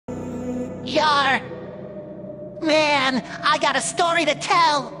Yar! Man, I got a story to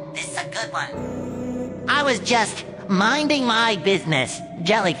tell! This is a good one. I was just minding my business,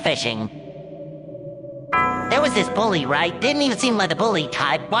 jellyfishing. There was this bully, right? Didn't even seem like the bully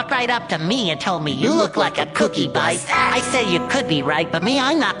type. Walked right up to me and told me, "You look like a cookie bite." I said you could be right, but me,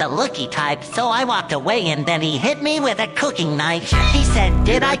 I'm not the looky type. So I walked away and then he hit me with a cooking knife. He said,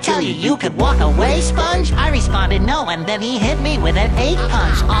 "Did I tell you you could walk away, sponge?" I responded no, and then he hit me with an 8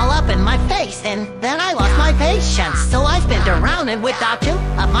 punch all up in my face. And then I lost my patience. So I spun around and whipped out 2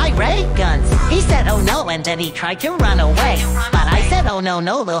 of my ray guns. He said, "Oh no," and then he tried to run away. But I said, "Oh no,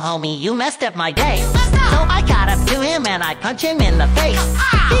 no, little homie, you messed up my day." So I got up to him and I punched him in the face.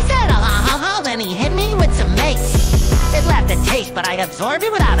 He said, "Oh, ha, ha," then he hit me with some mace. It left a taste, but I absorbed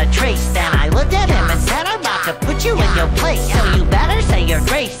it without a trace. Then I looked at him and said, "I'm about to put you in your place, so you better say your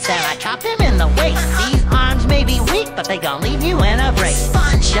grace." Then I chopped him in the waist. These arms may be weak, but they gon' leave you in a brace.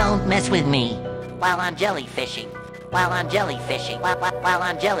 Sponge, don't mess with me while I'm jellyfishing. While I'm jellyfishing. While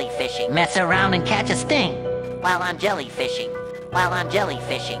I'm jellyfishing. Mess around and catch a sting while I'm jellyfishing. While I'm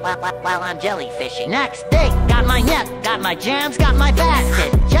jellyfishing, while I'm jellyfishing. Next day, got my net, got my jams, got my basket.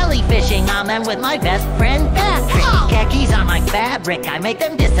 Jellyfishing on them with my best friend Patrick. Khakis on my fabric, I make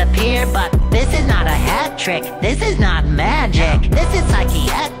them disappear. But this is not a hat trick, this is not magic. This is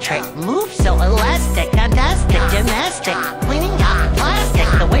psychiatric, move so elastic. Fantastic, gymnastic, cleaning out plastic.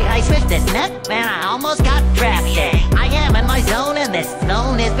 The way I switch this net, man, I almost got drafted. I am in my zone and this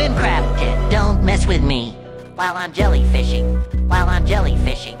zone has been crafted. Don't mess with me while I'm jellyfishing. While I'm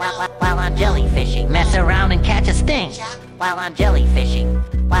jellyfishing. While I'm jellyfishing. Mess around and catch a sting while I'm jellyfishing.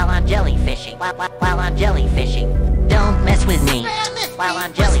 While I'm jellyfishing. While I'm jellyfishing. Don't mess with me while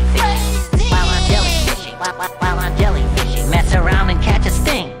I'm jellyfishing. While I'm jellyfishing. While I'm jellyfishing. Mess around and catch a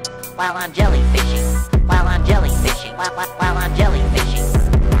sting while I'm jellyfishing. While I'm jellyfishing. While I'm jellyfishing.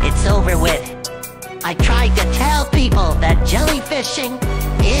 It's over with. I tried to tell people that jellyfishing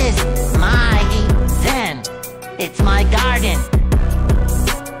is my zen. It's my garden.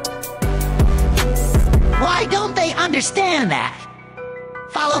 Why don't they understand that?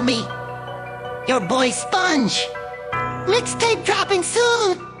 Follow me. Your boy Sponge. Mixtape dropping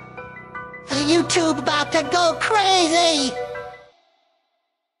soon. YouTube about to go crazy.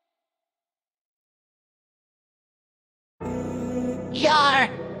 Yar.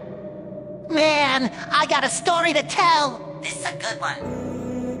 Man, I got a story to tell. This is a good one.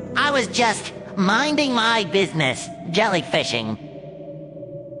 I was just minding my business, jellyfishing.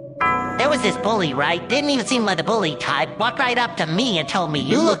 There was this bully, right? Didn't even seem like the bully type. Walked right up to me and told me,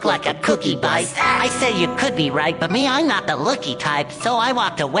 "You look like a cookie bite." I said you could be right, but me, I'm not the looky type. So I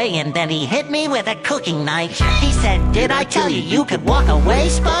walked away and then he hit me with a cooking knife. He said, "Did I tell you you could walk away,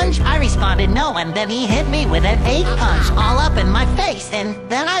 sponge?" I responded no, and then he hit me with an 8 punch all up in my face. And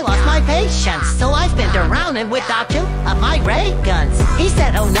then I lost my patience. So I spun around and whipped out 2 of my ray guns. He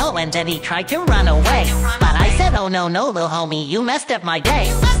said, "Oh no," and then he tried to run away. But I said, "Oh no, no, little homie, you messed up my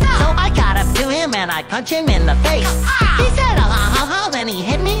day." So I got up to him and I punched him in the face. He said, "Oh, ha, ha, ha," then he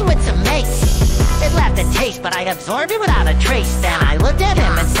hit me with some mace. It left a taste, but I absorbed it without a trace. Then I looked at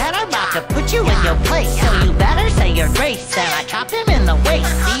him and said, "I'm about to put you in your place, so you better say your grace." Then I chopped him in the waist.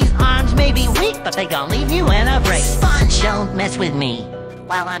 These arms may be weak, but they gon' leave you in a brace. Sponge, don't mess with me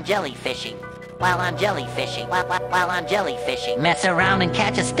while I'm jellyfishing. While I'm jellyfishing. While I'm jellyfishing. Mess around and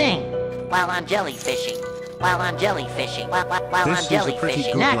catch a sting while I'm jellyfishing. While I'm jellyfishing. While I'm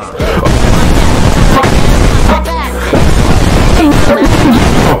jellyfishing. Next day,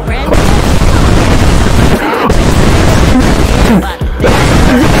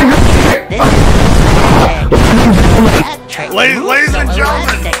 Ladies and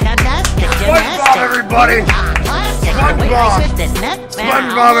gentlemen, SpongeBob, everybody!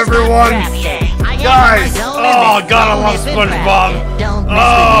 SpongeBob, everyone! Guys! Oh, God, I love SpongeBob!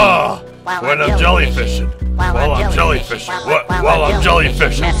 Oh! When I'm jellyfishing. While I'm jellyfishing. While I'm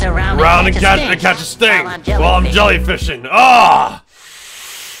jellyfishing. Round and catch a sting. While I'm jellyfishing. Ah!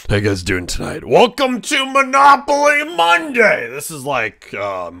 How you guys doing tonight? Welcome to Monopoly Monday! This is like,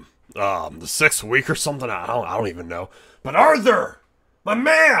 the 6th week or something? I don't even know. But Arthur! My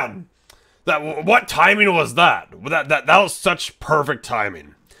man! What timing was that? That was such perfect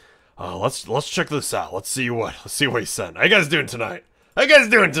timing. Let's check this out. Let's see what he sent. How you guys doing tonight? How you guys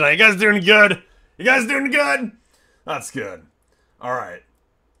doing tonight? You guys doing good? You guys doing good? That's good. Alright.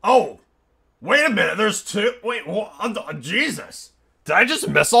 Oh! Wait a minute, there's 2. Wait, what? Jesus! Did I just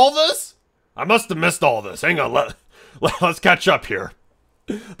miss all this? I must have missed all this. Hang on, let's catch up here.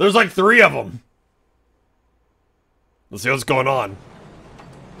 There's like 3 of them. Let's see what's going on.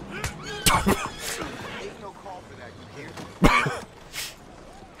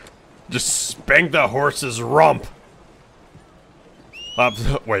 Just spank the horse's rump.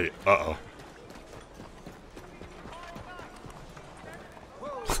 Wait, uh-oh.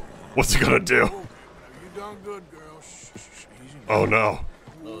 What's he gonna do? You done good, girl. Oh no.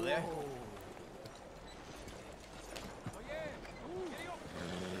 Hello there.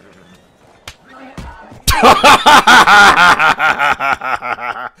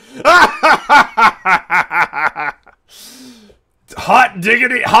 Hot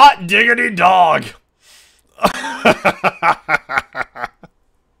diggity dog.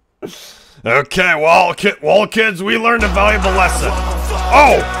 Okay, well, kids, we learned a valuable lesson.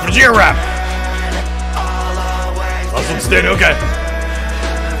 Oh, Vegeta rap. Last one stayed okay.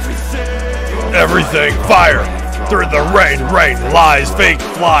 Everything, fire, through the rain, lies, fake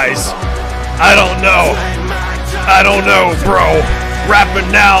flies. I don't know, bro.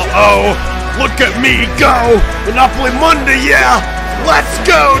 Rapping now, oh, look at me go. Monopoly Monday, yeah. Let's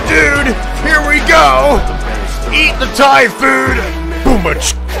go, dude. Here we go. Eat the Thai food.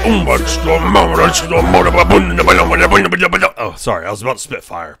 Oh, sorry, I was about to spit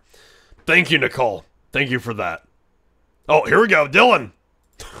fire. Thank you, Nicole. Thank you for that. Oh, here we go, Dylan.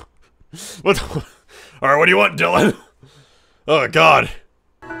 What? All right, what do you want, Dylan? Oh God.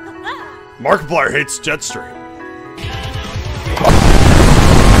 Markiplier hates Jetstream.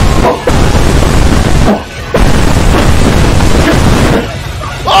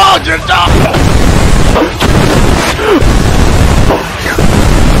 Oh, just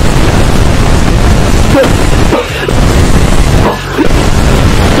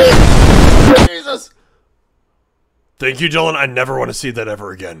Jesus. Thank you, Dylan. I never want to see that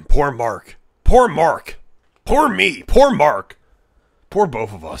ever again. Poor Mark. Poor Mark. Poor me. Poor Mark. Poor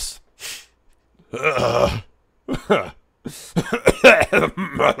both of us.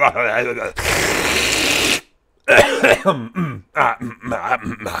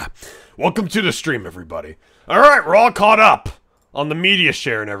 Welcome to the stream, everybody. Alright, we're all caught up on the media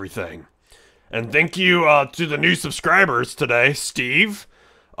share and everything. And thank you to the new subscribers today, Steve,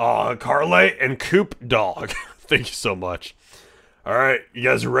 Carly, and Coop Dog. Thank you so much. Alright, you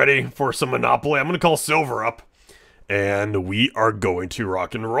guys ready for some Monopoly? I'm going to call Silver up, and we are going to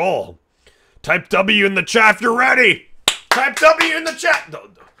rock and roll. Type W in the chat if you're ready. Type W in the chat.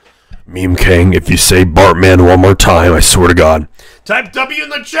 Meme King, if you say Bartman one more time, I swear to God. Type W in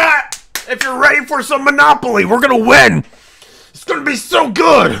the chat if you're ready for some Monopoly. We're going to win. It's going to be so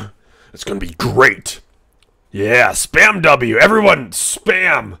good. It's going to be great. Yeah, spam W. Everyone,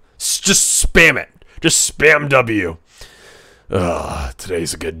 spam. Just spam it. Just spam W.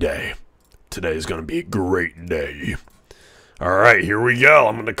 Today's a good day. Today's going to be a great day. All right, here we go.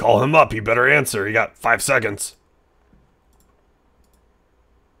 I'm going to call him up. He better answer. He got 5 seconds.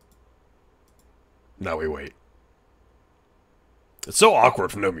 Now we wait. It's so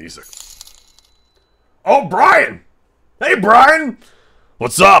awkward for no music. Oh, Brian! Hey, Brian!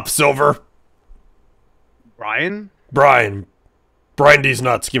 What's up, Silver? Brian? Brian D's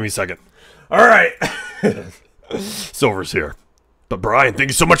nuts. Give me a second. All right. Silver's here. But Brian, thank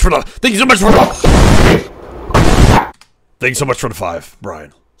you so much for the... Thank you so much for the 5,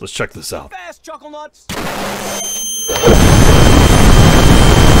 Brian. Let's check this out. Fast, chuckle nuts!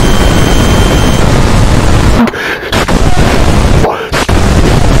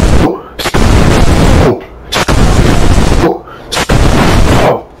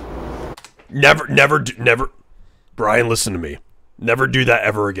 Never. Brian, listen to me. Never do that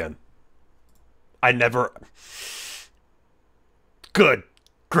ever again. I never... Good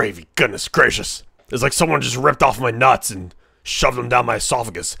gravy, goodness gracious. It's like someone just ripped off my nuts and shoved them down my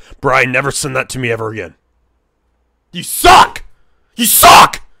esophagus. Brian, never send that to me ever again. You suck! You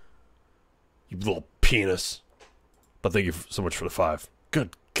suck! You little penis. But thank you so much for the 5.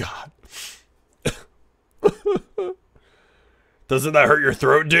 Good God. Doesn't that hurt your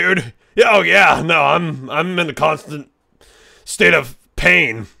throat, dude? Yeah, oh yeah, no, I'm in a constant state of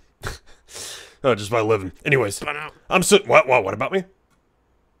pain. Oh, just by living. Anyways, I'm so... What about me?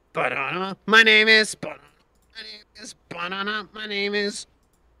 Banana. My name is Banana. My name is Banana. My name is...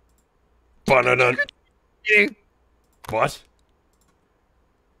 Banana. What?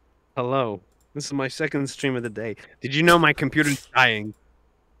 Hello. This is my second stream of the day. Did you know my computer's dying?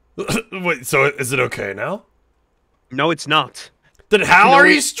 Wait, so is it okay now? No, it's not. Then how are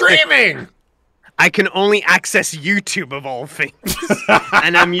you streaming? I can only access YouTube of all things,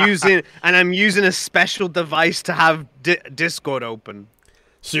 and I'm using a special device to have Discord open.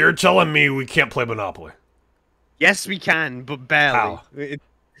 So you're telling me we can't play Monopoly? Yes, we can, but barely. How?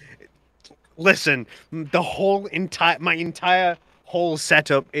 Listen, my entire whole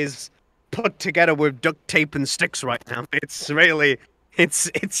setup is put together with duct tape and sticks right now. It's really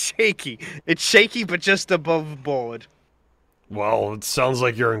It's shaky. It's shaky, but just above board. Well, it sounds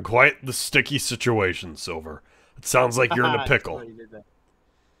like you're in quite the sticky situation, Silver. It sounds like you're in a pickle.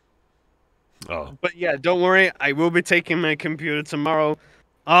 Oh. But yeah, don't worry. I will be taking my computer tomorrow.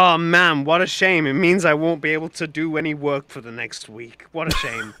 Oh man, what a shame. It means I won't be able to do any work for the next week. What a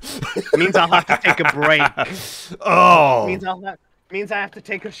shame. It means I'll have to take a break. Oh. It means I have to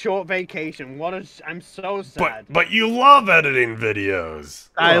take a short vacation. I'm so sad. But you love editing videos.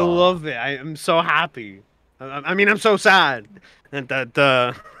 I love it. I am so happy. I mean, I'm so sad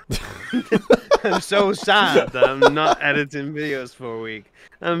that I'm so sad that I'm not editing videos for a week.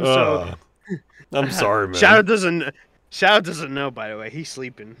 I'm sorry, man. Shadow doesn't know, by the way. He's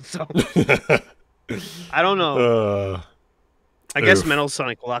sleeping, so I don't know. I guess Metal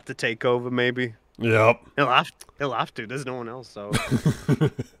Sonic will have to take over, maybe. Yep. He'll have to. There's no one else, so.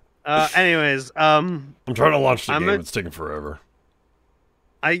 Anyways, I'm trying to launch the game. It's taking forever.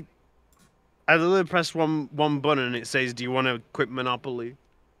 I literally pressed one button and it says, "Do you want to quit Monopoly?"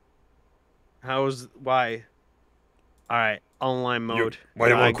 Why? All right, online mode. Why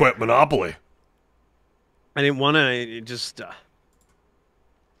do you want to quit Monopoly? I didn't want to. It just.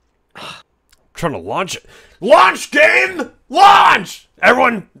 I'm trying to launch it. Launch game! Launch!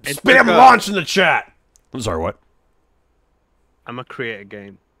 Everyone, spam launch in the chat. I'm sorry, what? I'm gonna create a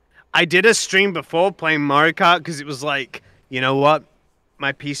game. I did a stream before playing Mario Kart because it was like, you know what?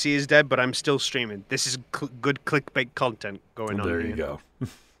 My PC is dead, but I'm still streaming. This is good clickbait content going on. There you go.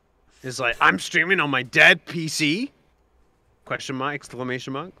 It's like, I'm streaming on my dead PC? Question mark,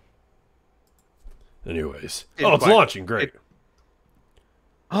 exclamation mark. Anyways. It's launching. Great.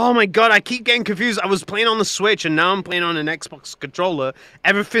 Oh my god, I keep getting confused. I was playing on the Switch, and now I'm playing on an Xbox controller.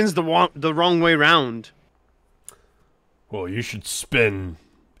 Everything's the wrong way round. Well, you should spin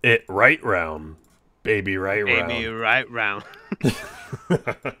it right round. Baby right round. Baby right round.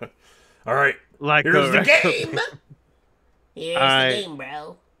 All right. Like here's the game. Here's the game,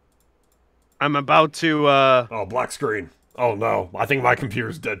 bro. I'm about to, Oh, black screen. Oh, no. I think my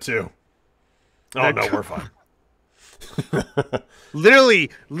computer's dead, too. Oh, no, we're fine. Literally,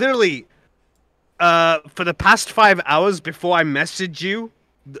 for the past 5 hours before I messaged you,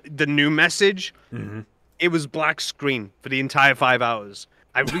 the new message, it was black screen for the entire 5 hours.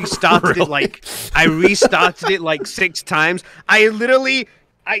 I restarted it like 6 times. I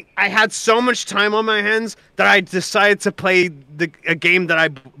had so much time on my hands that I decided to play a game that I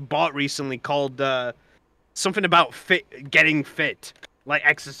bought recently called something about getting fit, like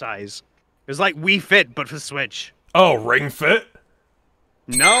exercise. It was like Wii Fit, but for Switch. Oh, Ring Fit?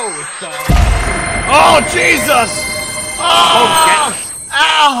 No, it's Oh, Jesus!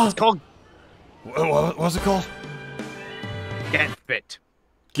 Ow! It's called What was it called? Get Fit.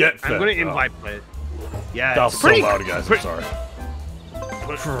 Get Fit. I'm gonna invite it. Yeah, that was it's so loud, guys. I'm sorry.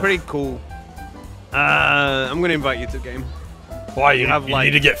 Pretty cool. I'm gonna invite you to the game. Why you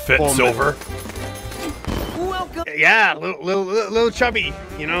need to get fit, Silver? Welcome. Yeah, little chubby,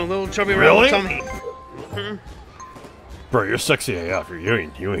 little chubby really? tummy. Bro, you're sexy AF.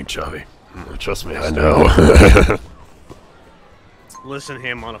 You ain't chubby. Trust me, I know. Listen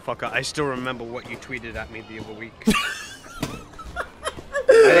here, motherfucker. I still remember what you tweeted at me the other week.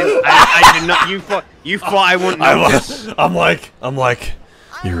 I did not. You thought I wouldn't notice. I'm like.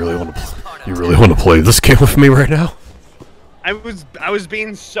 You really want to play this game with me right now? I was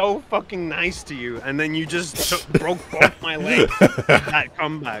being so fucking nice to you, and then you just broke both my legs with that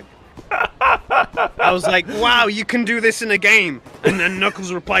comeback. I was like, wow, you can do this in a game. And then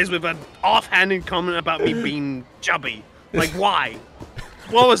Knuckles replies with an offhanded comment about me being chubby. Like, why?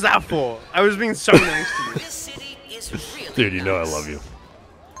 What was that for? I was being so nice to you. This city is really Dude, you know I love you.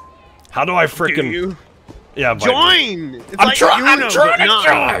 How do I frickin'... Do you? Yeah, join! It's I'm like trying to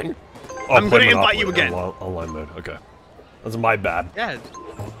join! Oh, I'm gonna invite you again. Online mode, okay. That's my bad. Yeah,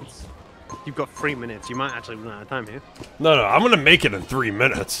 you've got 3 minutes. You might actually run out of time here. No, I'm gonna make it in 3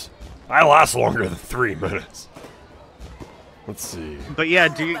 minutes. I last longer than 3 minutes. Let's see. But yeah,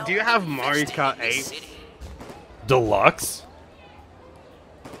 do you have Mario Kart 8? Deluxe?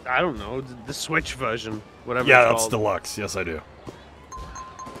 I don't know, the Switch version, whatever. Yeah, it's that's called. deluxe. Yes, I do.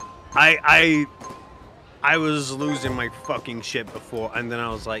 I was losing my fucking shit before, and then I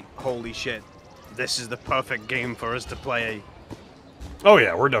was like, holy shit, this is the perfect game for us to play. Oh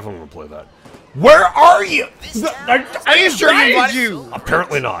yeah, we're definitely gonna play that. Where are you? Are you sure you invited you?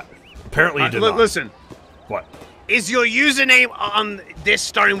 Apparently not. Apparently you did not. Listen. What? Is your username on this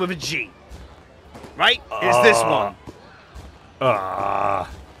starting with a G? Right? Is this one?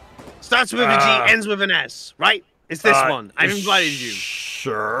 Starts with a G, ends with an S, right? It's this one. I've invited you.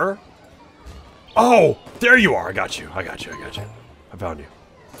 Sure. Oh, there you are. I got you. I found you.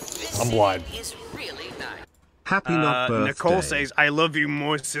 I'm blind. Happy not birthday. Nicole says, "I love you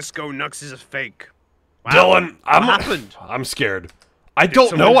more. Cisco Nux is a fake." Wow. Dylan, what happened? I'm scared. I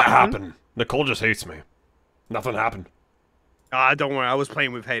don't know something what happen? happened. Nicole just hates me. Nothing happened. Don't worry. I was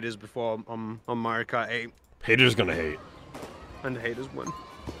playing with haters before on Mario Kart 8, Haters gonna hate. and the haters won.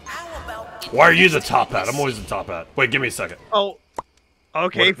 Why are you the top hat? I'm always the top hat. Wait, give me a second. Oh,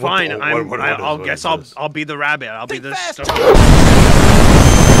 okay, What fine. the- what I'll is guess this? I'll be the rabbit. I'll be the.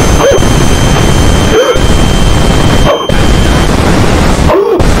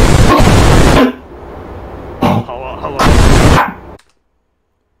 Hello.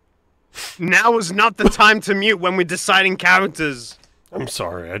 Now is not the time to mute when we're deciding characters. I'm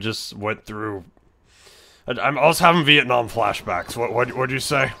sorry. I just went through. I was having Vietnam flashbacks. What'd you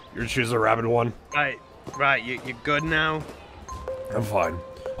say? You're choosing a rabbit one. Right. You're good now. I'm fine.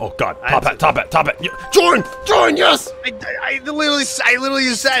 Oh God! Top hat! Join! Yes. I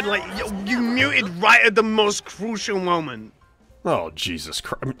literally said like you muted right at the most crucial moment. Oh Jesus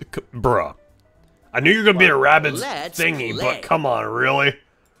Christ, bruh! I knew you were gonna be a rabbit's thingy, but come on, really?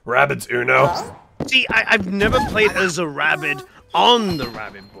 Rabbit's Uno? See, I've never played as a rabbit on the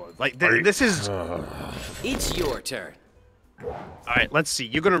rabbit board. Like this is. It's your turn. All right, let's see.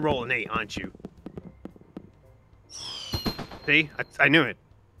 You're gonna roll an 8, aren't you? See, I knew it.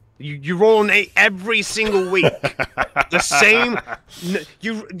 You roll an 8 every single week. The same.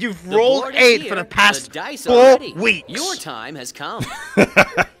 You've rolled 8 for the past 4 weeks. Your time has come.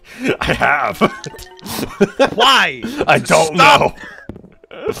 I have. Why? I don't Stop. know.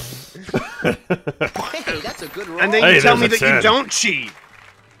 Hey, that's a good roll. And then Hey, you tell me there's that a you 10. don't cheat.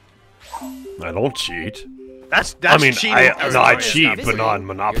 I don't cheat. That's I mean, cheating. I cheat, but Visiting. not in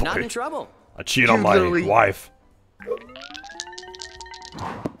You're not in Monopoly. trouble. I cheat on my literally- wife.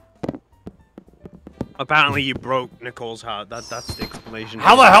 Apparently, you broke Nicole's heart. That's the explanation.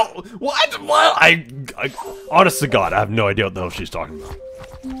 How the hell? What? I honest to God, I have no idea what the hell she's talking about.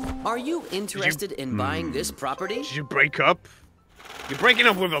 Are you interested in buying this property? Did you break up? You're breaking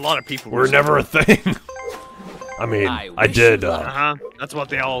up with a lot of people. We're never a thing. I mean, I wish did. you luck. That's what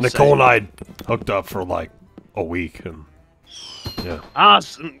they all Nicole say. and I hooked up for like a week, and yeah, I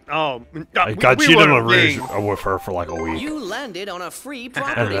I cheated on Rouge with her for like a week. You landed on a free And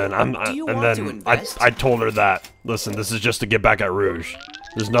property. then Do you want to invest? I told her that, listen, this is just to get back at Rouge.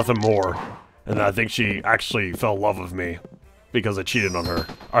 There's nothing more. And I think she actually fell in love with me because I cheated on her.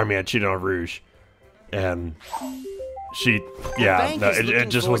 I mean, I cheated on Rouge. And she, yeah, Bank no, is looking it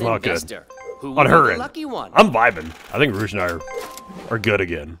just for was an not good. investor. Who On will her be the end. lucky one? I'm vibing. I think Rouge and I are good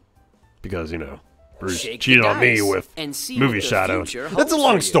again. Because, you know, Rouge Shake the cheated on me dice with and see movie what the shadows. future That's holds a for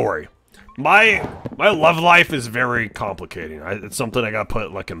long you. story. My love life is very complicating. It's something I gotta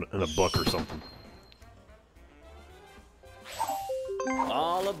put like in a book or something.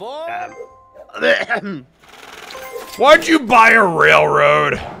 All aboard! Why'd you buy a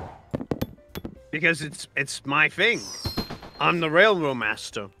railroad? Because it's my thing. I'm the railroad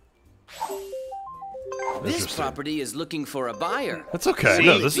master. This Interesting. property is looking for a buyer. That's okay. See?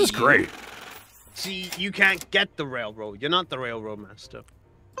 No, this is great. See, you can't get the railroad. You're not the railroad master.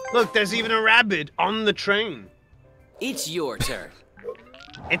 Look, there's even a rabbit on the train. It's your turn.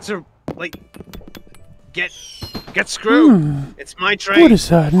 It's a like get screwed. It's my train. What is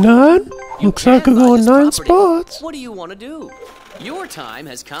that, 9? Looks like Can't I'm buy going this 9 property. spots. What do you want to do? Your time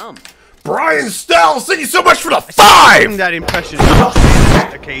has come. Brian Stell, thank you so much for the Doing 5! that impression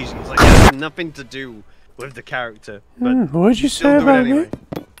on occasions. Like it has nothing to do with the character. But What did you still say do it about anyway.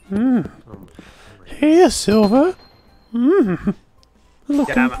 me? Here, Silver.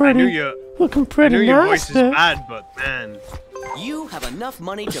 Looking Damn, I pretty. knew your Pretty your nice voice is there. bad, but man, You have enough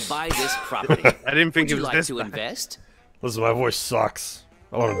money to buy this property. I didn't think Would it you was like this to bad. invest? Listen, my voice sucks.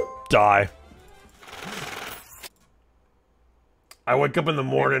 I want to die. I wake up in the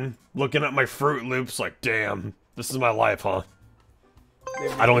morning looking at my Fruit Loops like, damn, this is my life, huh?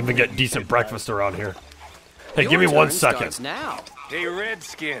 I don't even get decent breakfast around here. Hey, give me Your 1 turn second. starts now. Hey,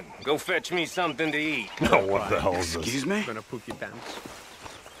 Redskin, go fetch me something to eat. No, what the hell is this? Excuse me? I'm gonna poop your pants.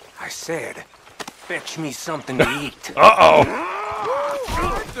 I said, fetch me something to eat. Uh-oh!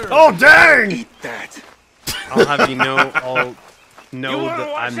 Oh, dang! Eat that. I'll have you know, I'll You know wanna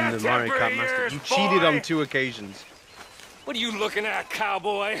that watch I'm that the Mario temper Kart of master. yours, You cheated boy? on 2 occasions. What are you looking at,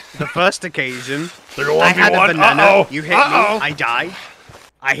 cowboy? The first occasion, They're going I had a 1v1. banana. Uh-oh. You hit Uh-oh. me. I died.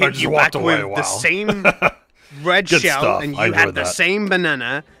 I hit just you walked back away, with wow. the same red Good shell, stuff. and I you had enjoyed the that. same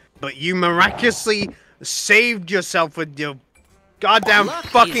banana, but you miraculously saved yourself with your goddamn Luck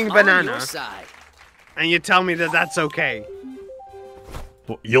is fucking on your banana, side. and you tell me that that's okay.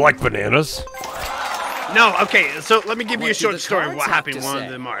 You like bananas? No, okay, so let me give you a What do short the story of cards what have happened in to one say?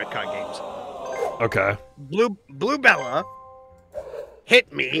 of the Mario Kart games. Okay. Blue Bella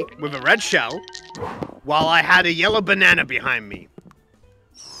hit me with a red shell while I had a yellow banana behind me.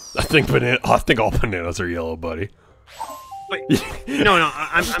 I think all bananas are yellow, buddy. But,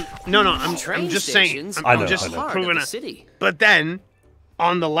 I'm Train just saying. stations I are know, just I know. part of proving the it. city. But then,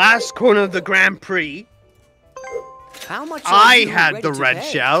 on the last corner of the Grand Prix, How much are I you had ready the to red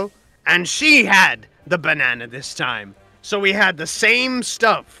pay? shell, and she had the banana this time. So we had the same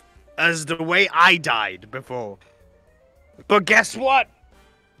stuff as the way I died before. But guess what?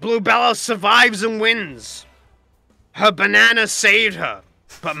 Blue Bella survives and wins. Her banana saved her,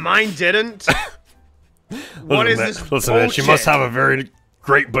 but mine didn't. What is this Listen, man, she must bullshit? have a very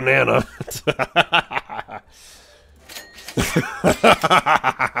great banana.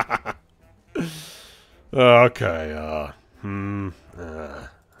 Okay,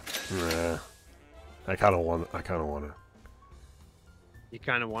 I kind of want it. You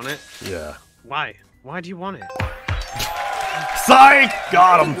kind of want it? Yeah. Why? Why do you want it? Psych!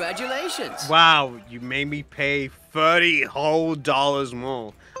 Got him! Congratulations. Wow, you made me pay $30 whole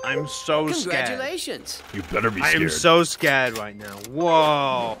more. I'm so scared. Congratulations. You better be I scared. am so scared right now.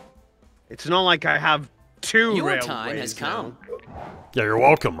 Whoa. It's not like I have two Your railways time has come. now. Yeah, you're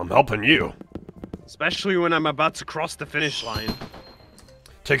welcome. I'm helping you. Especially when I'm about to cross the finish line.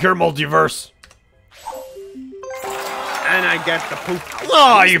 Take care, multiverse. And I get the poop.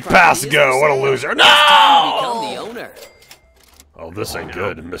 Oh, you passed go. What a loser. No! Become the owner. Oh, this ain't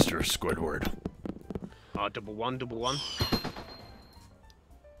good, Mr. Squidward. Oh, double one.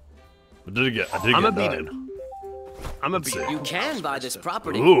 I did get I'ma beat it. 9. I'm a Let's beat. see. You can buy this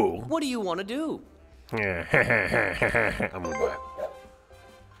property. Ooh. What do you want to do? I'm gonna buy it.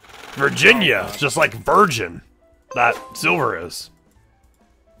 Virginia, just like Virgin. That Silver is.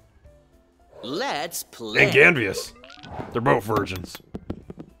 Let's play. And Ganvius. They're both virgins.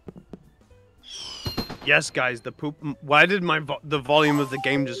 Yes, guys, the poop. Why did the volume of the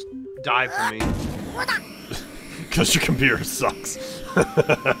game just die for me? Because your computer sucks.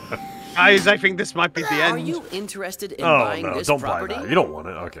 Guys, I think this might be the end. Are you interested in Oh, buying no, this don't property? buy that. You don't want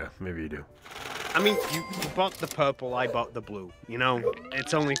it. Okay, maybe you do. I mean, you bought the purple, I bought the blue. You know,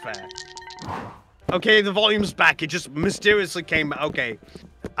 it's only fair. Okay, the volume's back. It just mysteriously came. Okay,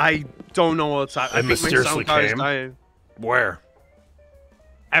 I don't know what's happening. I think my mysteriously sound card is came? dying. Where?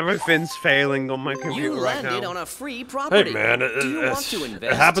 Everything's failing on my You computer right landed now. on a free property. Hey, man, do you want to invest?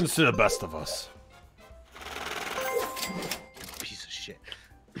 it happens to the best of us. Piece of shit.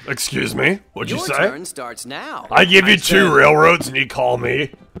 Excuse me? What'd Your you say? turn starts now. I give you I two said- railroads and you call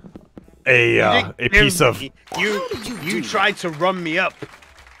me a piece of... You tried to run me up.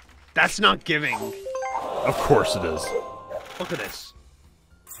 That's not giving. Of course it is. Look at this.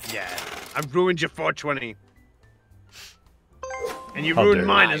 Yeah, I ruined your 420. And you How ruined dare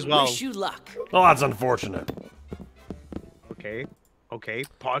mine I as well. wish you luck. Oh, that's unfortunate. Okay,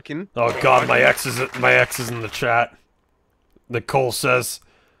 parking. Oh God, my ex is in the chat. Nicole's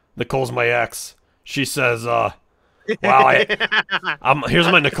my ex. She says, wow, here's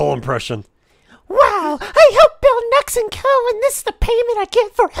my Nicole impression. Wow, I helped build Nux & Co. and this is the payment I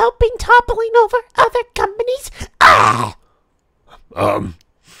get for helping toppling over other companies. Ah!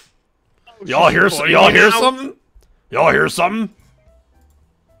 Y'all hear something? Y'all hear something?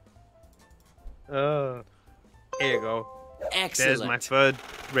 Here you go. Excellent. There's my third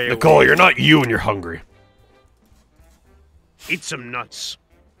railway. Nicole, you're not you and you're hungry. Eat some nuts.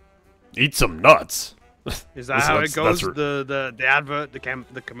 Eat some nuts. Is that Listen, how that's- it goes? that's The advert,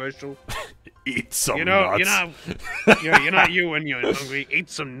 the commercial. Eat some You know, nuts. you're not you when you're hungry. Eat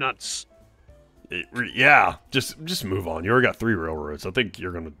some nuts. Yeah, just move on. You already got 3 railroads. I think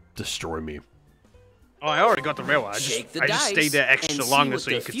you're gonna destroy me. Oh, I already got the railway. Shake the I dice just stayed there extra and see longer what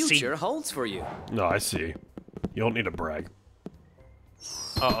so you the could future see. holds for you. No, I see. You don't need to brag.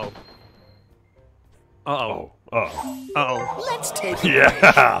 Uh-oh. Uh-oh. Oh. Uh-oh. Let's take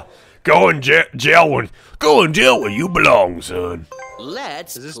Yeah. Go in jail when you belong, son.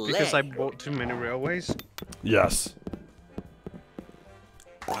 Let's Is this play. because I bought too many railways? Yes.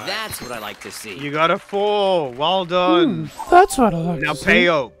 That's what I like to see. You got a 4. Well done. That's what I like Now to pay see.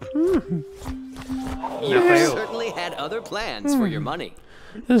 up. You Yeah. certainly had other plans for your money.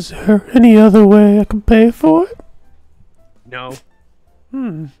 Is there any other way I can pay for it? No.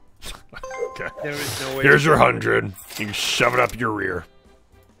 Okay. There is no way. Here's your 100. You can shove it up your rear.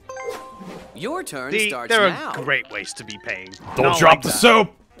 Your turn See, starts there now. are great ways to be paying. Don't Not drop like the that.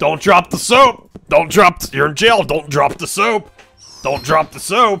 soap. Don't drop the soap. Don't drop. You're in jail. Don't drop the soap. Don't drop the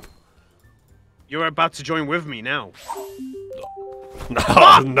soap. You're about to join with me now.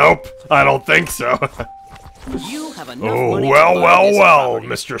 No, nope. I don't think so. You have enough Oh, money well, to buy well, this well, property.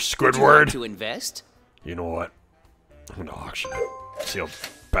 Mr. Would you like Squidward. to invest? You know what? I'm gonna auction it. See how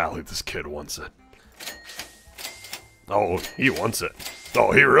badly this kid wants it. Oh, he wants it.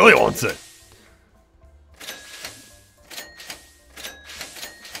 Oh, he really wants it.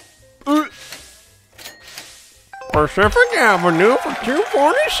 Pacific Avenue for We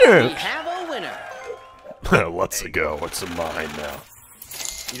 $2.46. have a winner. Let's go. What's in mine now?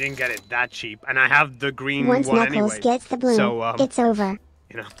 You didn't get it that cheap, and I have the green Once one Knuckles anyway. gets the bloom, So, it's over.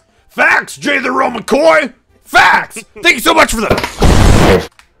 you know. Facts, Jay the Real McCoy! Facts! Thank you so much for that!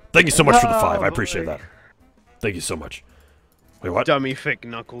 Thank you so much for the 5. I appreciate that. Thank you so much. Wait, what? Dummy thick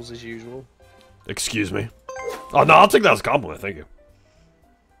Knuckles as usual. Excuse me? Oh, no, I'll take that as a compliment. Thank you.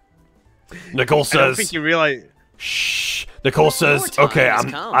 Nicole I don't says... think you realize. Shh. Nicole says, time okay, has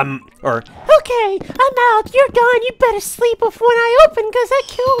I'm... come. Okay, I'm out. You're gone. You better sleep before I open, because I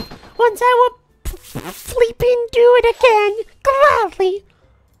killed ones I will sleep in, do it again. Gladly.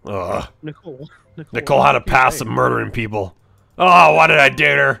 Nicole. Nicole had a past of murdering people. Oh, why did I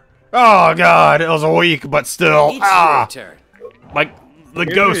date her? Oh, God, it was a week, but still. It's your turn. Like, the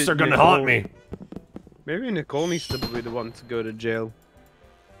Maybe ghosts are gonna haunt me. Maybe Nicole needs to be the one to go to jail.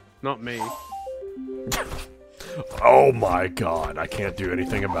 Not me. Oh my God, I can't do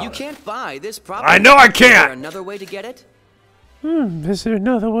anything about You it. can't buy this property. I know I Is there can't! another way to get it? Is there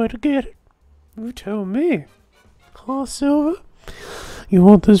another way to get it? You tell me. Huh, Silver? You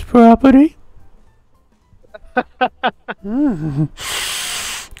want this property?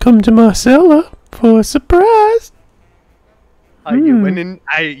 Come to my cellar for a surprise. Are you winning?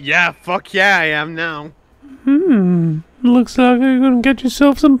 Yeah, fuck yeah, I am now. Looks like you're gonna get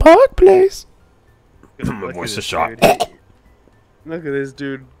yourself some Park Place. My voice is shot. Look at this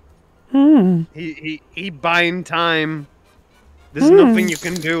dude. He buying time. There's nothing you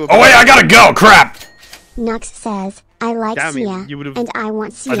can do about Oh wait, I gotta go, crap! Nux says, I like Damn it, Sia, you would've- and I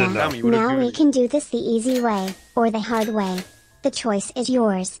want Sia. didn't know. Damn it, you would've Now we given- can do this the easy way, or the hard way. The choice is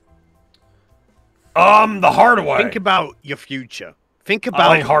yours. The hard way. Think about your future. Think I about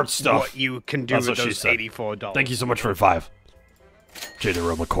like hard stuff. what you can do That's with what she those said. $84. Thank you so much for 5. Jay the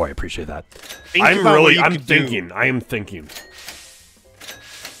Real McCoy, I appreciate that. Think I'm about what really, you I'm could do. thinking. I am thinking.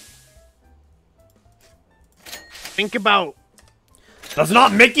 Think about. That's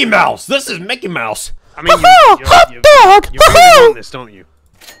not Mickey Mouse. This is Mickey Mouse. I mean, Dog! you really want this, don't you?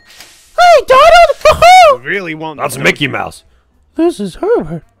 Hey, Donald! You really want That's this. don't Mickey you? Mouse. This is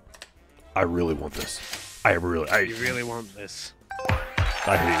Herbert. I really want this. I You really really want this.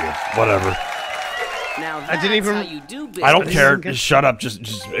 I hate you. Whatever. Now that's didn't even- how you do business. I don't But care. he doesn't Just shut up.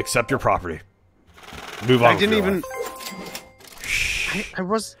 Just accept your property. Move on. I didn't with your even. life. I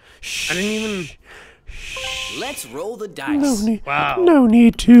was. I didn't even. Let's roll the dice. Wow. No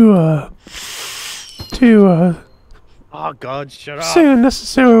need to Oh God, shut up. say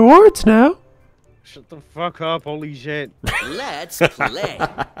unnecessary words now. Shut the fuck up. Holy shit. Let's play.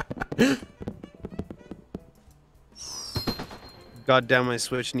 God damn, my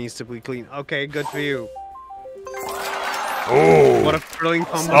Switch needs to be clean. Okay, good for you. Oh. What a thrilling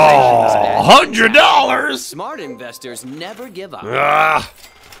conversation. Oh, $100. Smart investors never give up. Ah.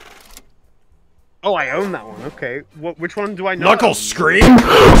 Oh, I own that one. Okay. Which one do I know? Knuckles scream.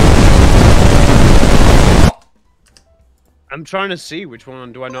 I'm trying to see which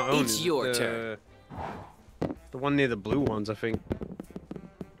one do I not own. It's Is it your the, turn. The one near the blue ones, I think.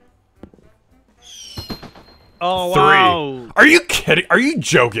 Oh 3. wow! Are you kidding? Are you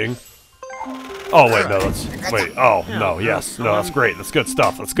joking? Oh wait, no, that's wait. Oh no, yes, no, that's great. That's good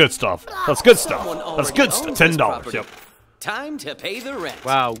stuff. That's good stuff. That's good stuff. Someone That's already good stuff. owns this $10. property. Yep. Time to pay the rent.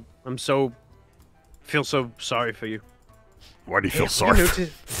 Wow, I'm so feel so sorry for you. Why do you feel Have sorry? you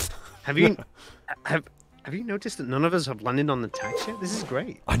noticed, have you noticed that none of us have landed on the tax yet? This is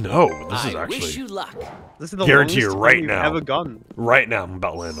great. I know. This is I wish you actually luck. This is the Guarantee you longest right time we've now. ever gone. right now. I'm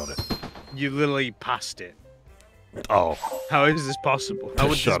about to land on it. You literally passed it. Oh, How is this possible? How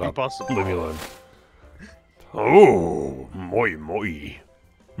would shut this up. be possible? Leave me alone. Oh, moi moi,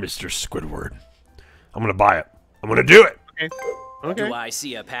 Mr. Squidward. I'm gonna buy it. I'm gonna do it. Okay. Okay. Do I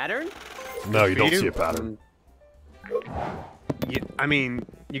see a pattern? No, you For don't see a pattern. I mean,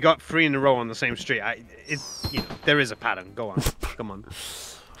 you got 3 in a row on the same street. There is a pattern. Go on. Come on.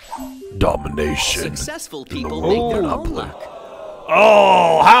 Domination. Successful the people world make their of own Upland. luck.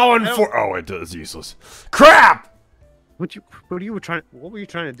 Oh, how Oh, it is useless. Crap! What were you trying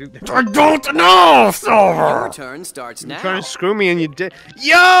to do there? I don't know, Your Silver. turn starts You now. were trying to screw me and you did.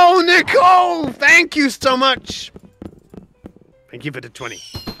 Yo, Nicole! Thank you so much! Thank you for the 20.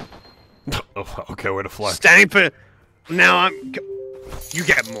 Oh, okay, way to flex. Standing for... Now I'm... You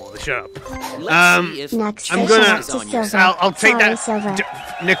get more. Shut up. Let's see if Next, I'm say gonna. shout out to Silver. I'll take Sorry, that. Silver.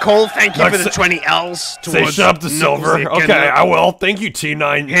 Nicole, thank you Like, for the 20 L's Say towards shut up to Knuckles Silver. again. Okay, I will. Thank you,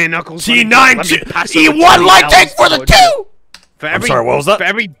 T9. Hey, Knuckles. T9. let me pass over E1 20 like L's take for the towards you. 2. For I'm every, sorry, what was that? For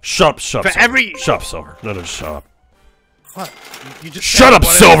every. Shut up, Silver. every- Shut up, Silver. No, just shut up. What? You just Shut said up,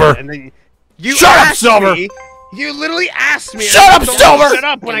 whatever, Silver! and then you Shut up, asked Silver! me- You literally asked me. Shut and up, you told me Silver! to Shut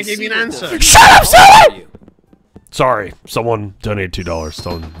up when I gave you an answer. Shut up, Silver! Sorry, someone donated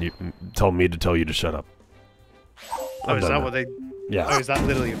 $2 telling me to tell you to shut up. Oh, is that what they? Yeah. Oh, is that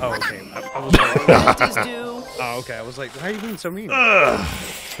literally? Oh, okay. I was like, oh, okay. I was like, why are you being so mean?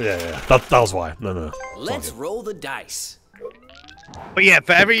 Yeah. That was why. No. Let's roll the dice. But yeah,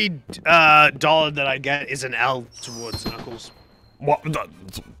 for every dollar that I get is an L towards Knuckles. What?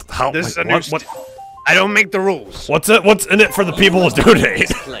 How? This is a What? new. I don't make the rules. What's in it for the people who donate?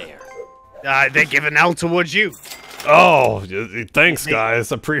 Player. They give an L towards you. Oh, thanks,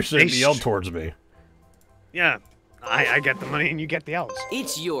 guys. Appreciate they the L towards me. Yeah, I get the money and you get the L's.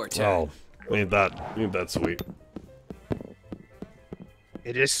 It's your turn. Oh, ain't that sweet?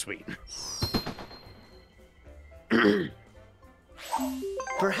 It is sweet.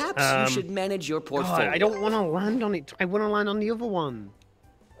 Perhaps you should manage your portfolio. God, I don't want to land on it. I want to land on the other one.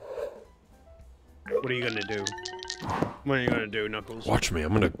 What are you gonna do? What are you gonna do, Knuckles? Watch me.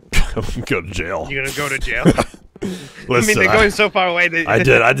 I'm gonna go to jail. You're gonna go to jail? Listen, I mean, they're going so far away. That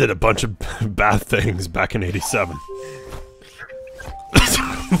I did a bunch of bad things back in '87.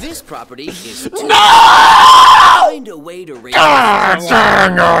 This property is too find a way to raise Dang it!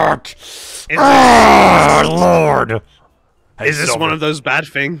 Lord! Hey, Is this Silver. one of those bad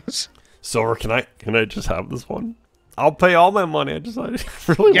things? Silver, can I just have this one? I'll pay all my money. I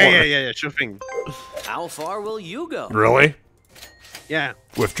really Yeah, sure thing. How far will you go? Really? Yeah.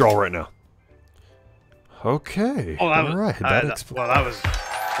 Withdraw right now. Okay. Oh, that was, all right. that was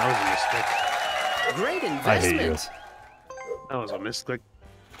a mistake. Great I hate you. investment. That was a misclick.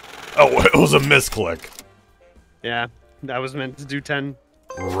 Oh, it was a misclick. Yeah, that was meant to do 10.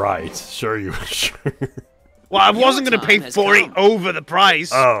 Right. Sure you. Sure. Well, I wasn't gonna time pay has 40 come. over the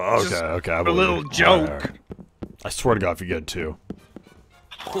price. Oh, okay, Just okay. a little joke. I swear to God, if you get 2.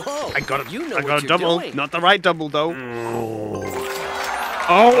 Whoa, I got a, you know I what got a you're double. doing. Not the right double though.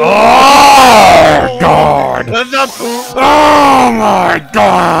 Oh God! The Oh my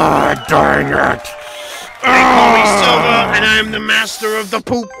God! Dang it! They call me Silver, and I'm the master of the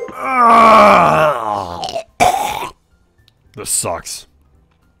poop. This sucks.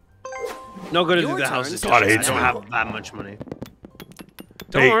 No good to Your do the turn. houses. God I hates don't me. have that much money.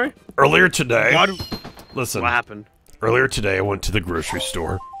 Don't Hey, worry. earlier today, God, listen. what happened? Earlier today, I went to the grocery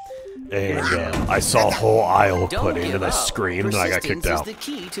store, and I saw a whole aisle of Don't pudding, give and I up. screamed, and I got kicked Persistence out. is the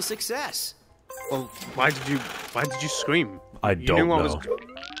key to success. Well, why did you scream? I You don't knew what know.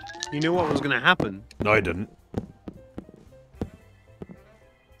 You knew what was gonna happen. No, I didn't.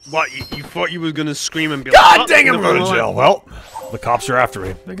 What? You thought you were gonna scream and be God like, dang it, oh, I'm going to jail. Well, the cops are after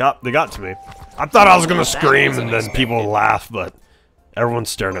me. They got to me. I thought I was gonna scream and then people would laugh, but everyone's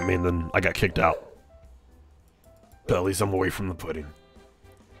staring at me, and then I got kicked out. But at least I'm away from the pudding.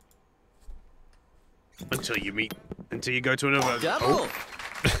 Until you go to another. Double.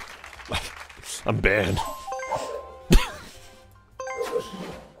 I'm banned.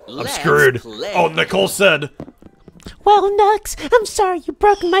 I'm Let's screwed. play. Oh, Nicole said. Well, Nux, I'm sorry you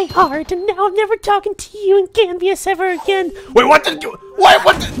broke my heart, and now I'm never talking to you and Gambius ever again. Wait, what did you? What?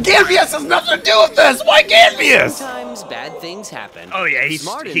 Gambius has nothing to do with this. Why Gambius? Sometimes bad things happen. Oh yeah,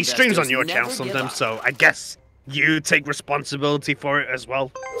 Smart he streams on investors your never channel give sometimes, up. so I guess you take responsibility for it as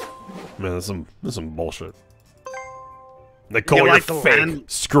well. Man, this is some bullshit. Nicole, You you're like the fake. land?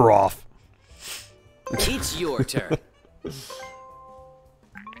 Screw off. It's your turn.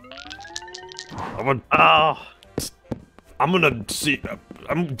 I'm gonna see.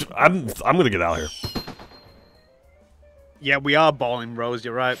 I'm gonna get out of here. Yeah, we are balling Rose.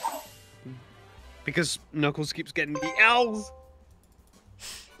 You're right. Because Knuckles keeps getting the L's.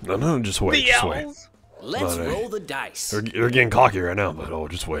 No, just wait. The Just wait. L's. Let's But, roll the dice. You're getting cocky right now, but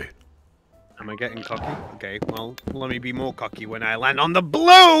just wait. Am I getting cocky? Okay, well, let me be more cocky when I land on the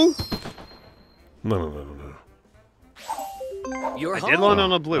blue. No. You're I home. did land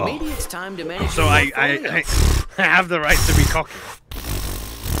on a blue. Maybe it's time to manage So your I portfolio. have the right to be cocky.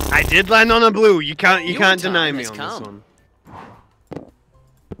 I did land on a blue. You can't Your deny time me has on come. this one.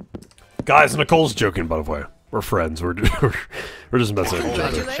 Guys, Nicole's joking, by the way. We're friends. We're just messing with each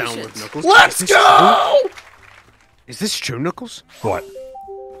other. Congratulations. Channel with Knuckles. Let's go! Is this true, Knuckles? What?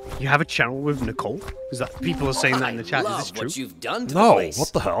 You have a channel with Nicole? Is that people are saying that in the chat? I Is this love true? what you've done to the No, place.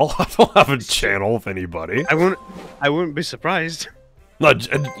 what the hell? I don't have a channel with anybody. I wouldn't be surprised. No,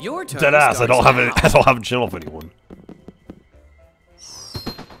 Your turn dead ass. I don't starts have now. I don't have a channel of anyone.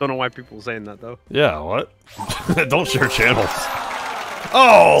 Don't know why people are saying that though. Yeah, what? Don't share channels.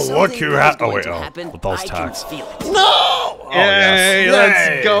 Oh, look who Something is Oh going wait, to oh, happen. with those I can tags. feel it. No! Oh, Yay, yes. let's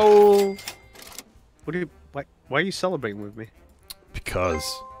Yay! go. What do you? Why are you celebrating with me? Because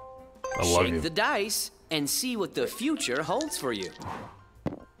I love Shake you. the dice and see what the future holds for you.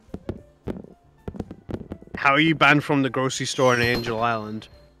 How are you banned from the grocery store in Angel Island?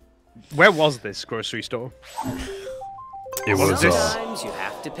 Where was this grocery store? It was Sometimes you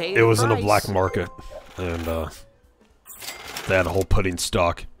have to pay it the was in a price. black market, and they had a whole pudding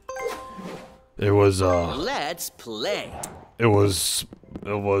stock. It was Let's play. it was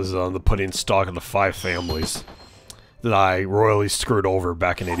the pudding stock of the 5 families that I royally screwed over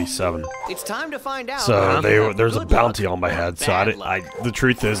back in '87. It's time to find out. So if you have there's a good bounty luck on my or head. So bad luck. the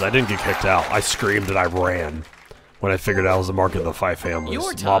truth is I didn't get kicked out. I screamed and I ran when I figured out it was the market of the 5 families, Your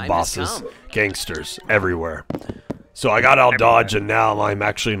mob time has bosses, come. gangsters everywhere. So I got out dodge, and now I'm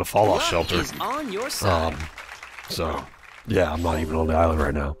actually in a fallout Luck shelter. is on your side. So yeah, I'm not even on the island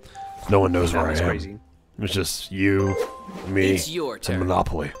right now. No one knows where I That's am. crazy. It's just you, me, It's your and turn.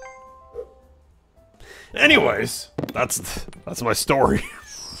 Monopoly. Anyways, that's my story.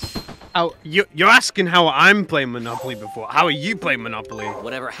 Oh, you're asking how I'm playing Monopoly before. How are you playing Monopoly?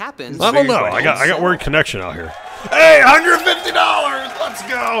 Whatever happens. I don't know. I got weird connection out here. Hey, $150. Let's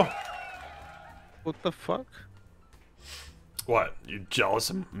go. What the fuck? What? You jealous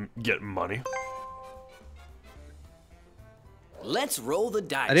of getting money? Let's roll the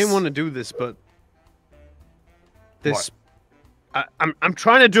dice. I didn't want to do this, but this. I'm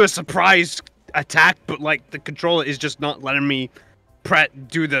trying to do a surprise attack, but like the controller is just not letting me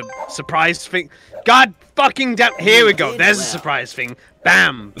do the surprise thing. God fucking damn! Here we go. There's a surprise thing.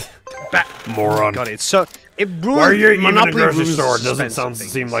 Bam. Moron. God, it's so it ruins. Why are you even in a Monopoly grocery ruins store? It the doesn't suspense of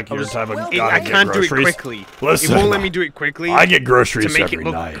seem things. like your type of guy I to get can't do it groceries. quickly. Listen, it won't let me do it quickly. I get groceries to make every it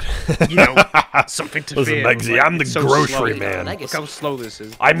look, night. You know, something to Listen, fear. Megzy, Like, I'm the it's so grocery slow. man. Look how slow this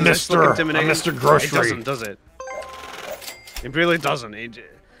is. I'm Does this look I'm intimidating? Mr. Grocery. It doesn't, does it? It really doesn't.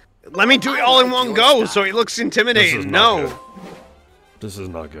 Let me do it all in one go, so it looks intimidating. No. Good. This is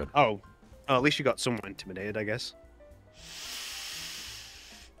not good. Oh, at least you got somewhat intimidated, I guess.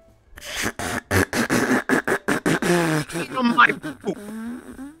 Eat on my poop.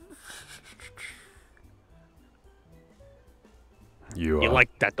 You You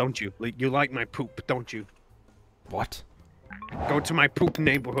like that, don't you? You like my poop, don't you? what? Go to my poop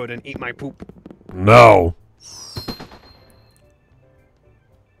neighborhood and eat my poop. No.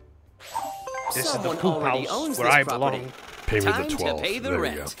 This is the Someone poop already house owns where this I property. belong. Pay me Time the 12. to pay the there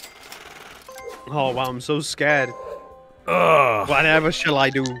rent. you Oh wow, I'm so scared. go. Ugh. Whatever shall I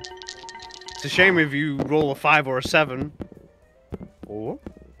do? It's a shame if you roll a 5 or a 7. Or?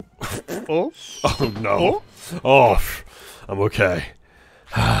 Or? Oh no. Oh, I'm okay.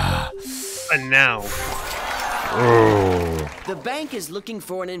 And now. Oh. The bank is looking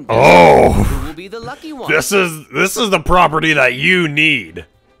for an investor. Oh. Who will be the lucky one? This is the property that you need.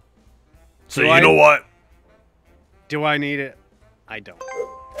 So Do you I? know what? Do I need it? I don't.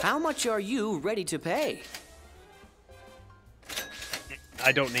 How much are you ready to pay?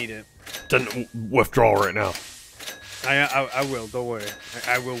 I don't need it. Then withdraw right now. I will, don't worry.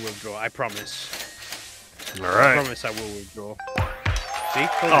 I will withdraw, I promise. All I right. promise I will withdraw. See?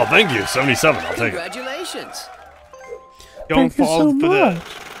 Oh, thank you. 77. I'll take it. Congratulations. Don't Thank you fall so for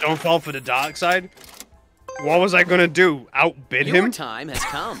much. don't fall for the dark side. What was I gonna do? Outbid Your him? time has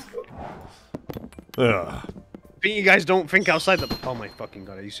come. Ugh. Think you guys don't think outside the. Oh my fucking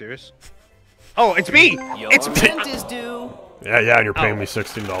god! Are you serious? Oh, it's me! Your It's me! rent is due. Yeah, and you're paying Oh. me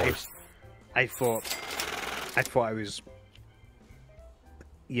 $16. I thought I was.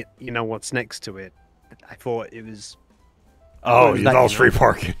 You know what's next to it? I thought it was. Oh, was you that, thought it was you free know?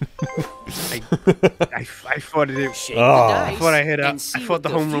 parking. I thought it. Shake Oh. the I dice thought I hit up- and see I thought what the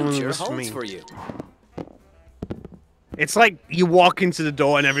home run future was to holds me. for you. It's like you walk into the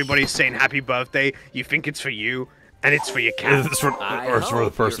door and everybody's saying happy birthday. You think it's for you, and it's for your cat. It's for, I or it's for the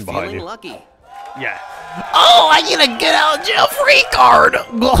hope person you're behind feeling you. lucky. Yeah. Oh, I get a get out of jail free card.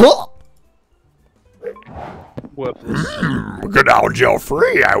 Worthless. Get out of jail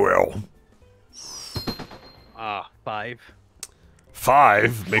free, I will. 5.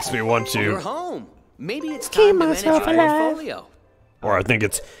 5 makes me want You're to, home. Maybe it's Keep time to manage your myself alive. portfolio. or I think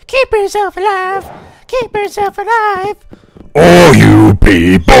it's, Keep yourself alive. Keep yourself alive. oh, you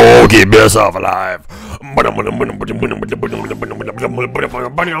people, keep yourself alive. Boom, boom, boom, boom.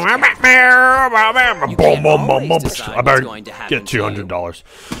 always decide I what's better going to happen get to you. $200.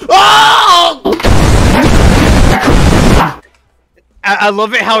 I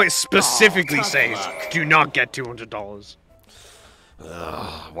love it how it specifically says, "Do not get $200."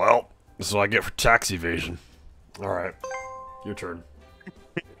 Well, this is what I get for tax evasion. All right, your turn.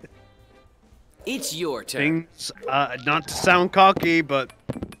 It's your turn. Things, not to sound cocky, but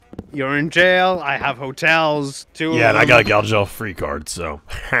you're in jail. I have hotels too. Yeah, and I got a gal jail free card, so.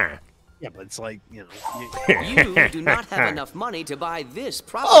 Yeah, but it's like, you know. You do not have enough money to buy this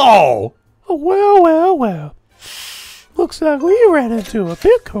property. Oh! Well. Looks like we ran into a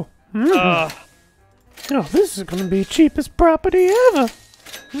pickle. Oh, this is gonna be cheapest property ever.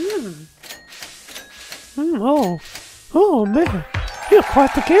 Oh man, you're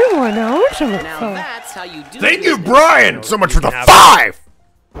quite the gambler now, aren't you? Now that's how you do. Thank you, Brian! So much for the 5!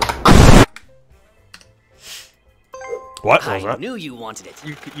 What was I that? knew you wanted it.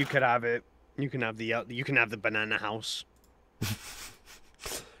 You could have it. You can have the banana house.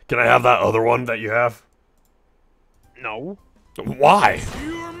 Can I have that other one that you have? No. Why?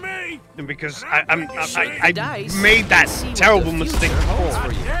 You or me? Because I made that See what terrible the mistake future holds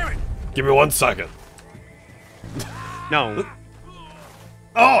before. for you. Damn it. Give me 1 second. No.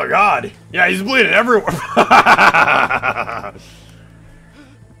 Oh god! Yeah, he's bleeding everywhere.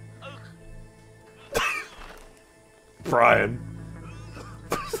 Brian.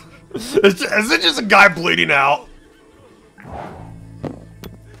 Is it just a guy bleeding out?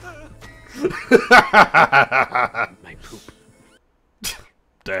 My poop.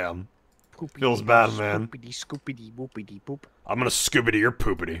 Damn. Feels bad, man. Scoopity boopity poop. I'm gonna Scooby to your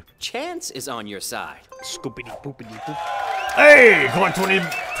poopity. Chance is on your side. Scoopity poopity poop. Hey, come on, $20.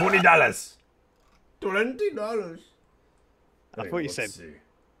 $20. I thought you said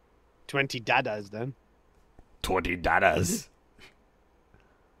 20 dadas then. $20.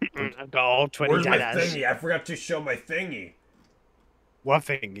 I've got all 20 Where's my dadas. thingy? I forgot to show my thingy. What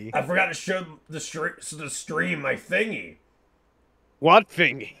thingy? I forgot to show the stream my thingy. What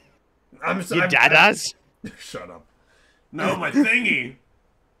thingy? Your dadas? Shut up. No, my thingy.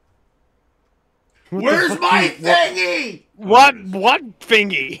 Where's my thingy? What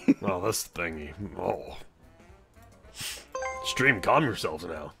thingy? Oh, this thingy. Oh. Stream, calm yourselves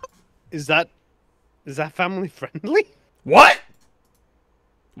now. Is that family friendly? What?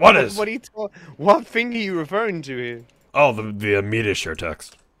 What is? What thingy are you referring to here? Oh, the media share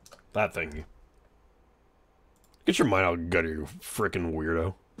text. That thingy. Get your mind out, gutter, you freaking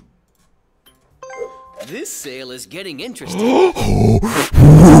weirdo. This sale is getting interesting.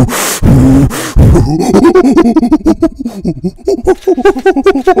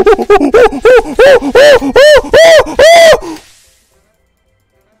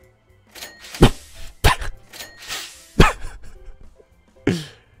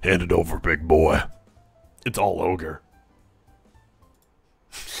 Hand it over, big boy. It's all ogre.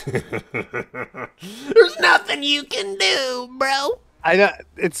 There's nothing you can do, bro.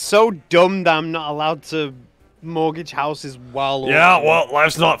 It's so dumb that I'm not allowed to mortgage houses while. Yeah, well,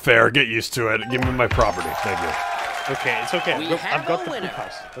 life's not fair. Get used to it. Give me my property. Thank you. Okay, it's okay. I've got the winner. poop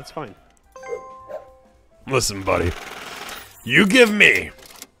house. That's fine. Listen, buddy. You give me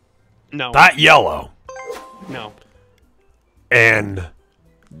No. that yellow No. and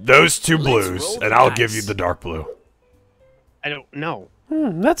those 2 blues, roll the and I'll dice. give you the dark blue. I don't know.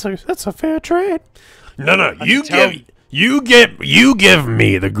 That's a fair trade. No. You give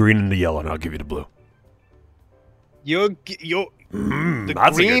me the green and the yellow, and I'll give you the blue. The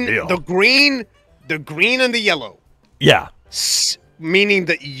That's green, a good deal. the green and the yellow. Yeah. Meaning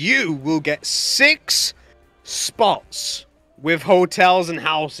that you will get 6 spots with hotels and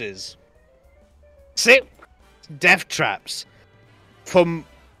houses. 6 death traps. And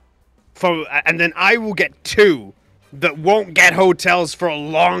then I will get 2 that won't get hotels for a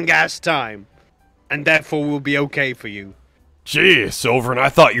long ass time. And therefore will be okay for you. Gee, Silver, and I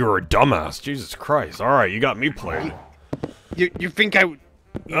thought you were a dumbass. Jesus Christ. Alright, you got me played. You think think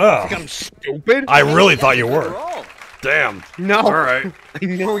I'm stupid? I really thought you were. Damn. No. Alright. I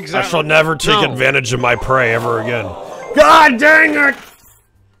know I exactly. shall never take advantage of my prey ever again. God dang it!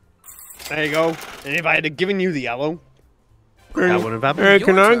 There you go. And if I had given you the yellow, that would have happened. Hey, Your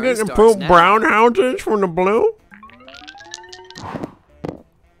can I turn get the starts poop now. brown houses from the blue?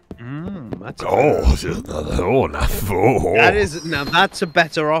 That's that's a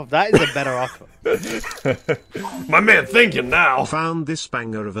better off. That is a better offer. My man thinking now. Found this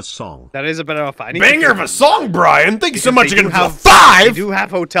banger of a song. That is a better offer. I need Banger to of a song, Brian. Thank you so much they again do for the have- 5. They do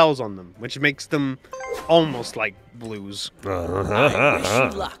have hotels on them, which makes them almost like blues. I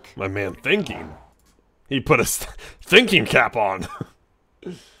wish you luck. My man thinking. He put a thinking cap on.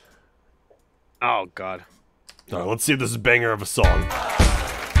 Oh God. Alright, let's see if this is banger of a song.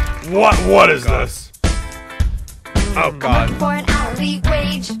 What is this? Oh God. For an hour hourly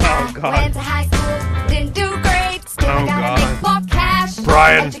wage. Oh, God. Went to high school, didn't do great. Still I got a big more cash.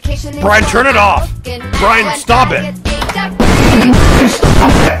 Brian, Education is Brian, turn it off. looking Brian, at stop when it. I get aged up.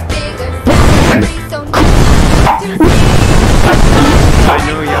 Bigger salary, so no to I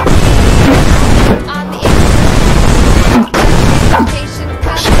know you. on the education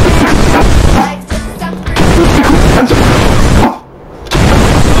comes like to suffer.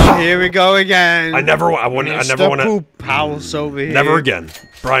 Oh, here we go again. I never want to. Poop house over here. Never again,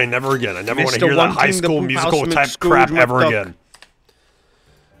 Brian. Never again. I never want to Mr. hear that High Wanting the School Poop Musical House type McScrooge crap ever McDuck. again.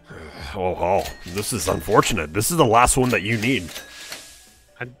 Oh, this is unfortunate. This is the last one that you need.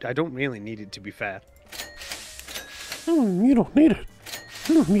 I don't really need it, to be fair. You don't need it.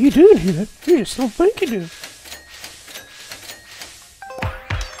 You do need it. You just don't think you do.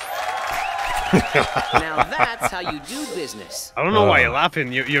 Now that's how you do business. I don't know why you're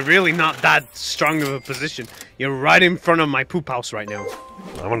laughing. You're really not that strong of a position. You're right in front of my poop house right now.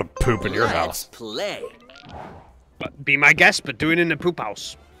 I want to poop in your Let's house. play. But be my guest, but do it in the poop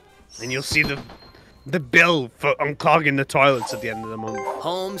house. And you'll see the bill for unclogging the toilets at the end of the month.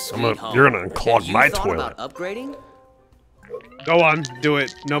 Home sweet home. You're gonna unclog my Have you thought toilet. about upgrading? Go on, do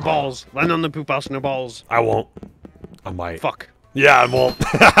it. No balls. Land on the poop house, no balls. I won't. I might. Fuck. Yeah, I won't.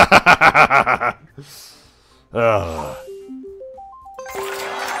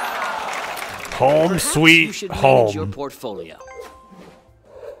 Home Perhaps you sweet should manage your home. portfolio.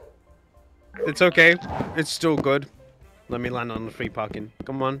 It's okay. It's still good. Let me land on the free parking.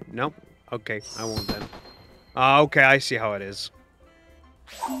 Come on. No? Okay, I won't then. Okay, I see how it is.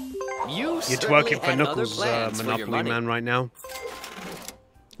 You're You're twerking for Knuckles, Monopoly Man, right now.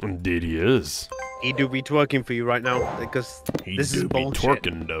 Indeed he is. He do be twerking for you right now, because He this is do be bullshit.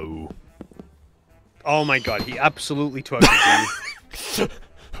 twerking though. Oh my god, he absolutely twerking for you.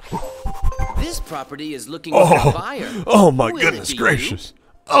 This property is looking for a buyer. Oh my Who is it goodness to you? gracious.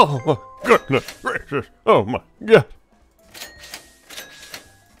 Oh my goodness gracious. Oh my god.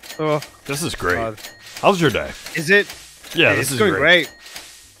 Oh, This is great. God. How's your day? Is it? Yeah, It's this is going great. great.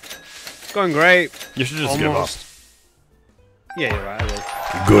 It's going great. You should just give up. Almost. Yeah, you're right, I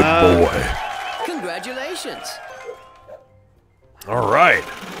will. Good boy. Congratulations. All right.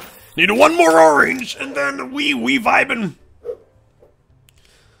 Need one more orange, and then we vibing.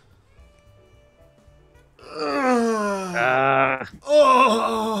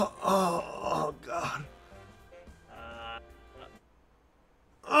 Oh God.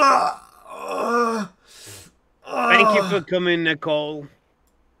 Thank you for coming, Nicole.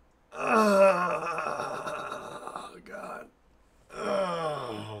 Oh God.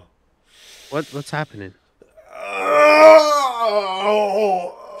 Oh. What's happening?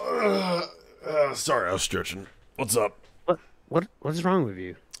 Sorry, I was stretching. What's up? What's wrong with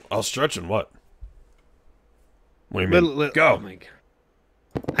you? I was stretching. What? What do you mean? Go. Oh my God.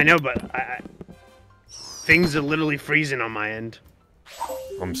 I know, but things are literally freezing on my end.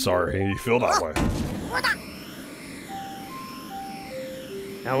 I'm sorry. You feel that way.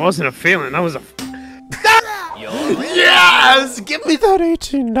 That wasn't a feeling. That was a. Yes! Give me that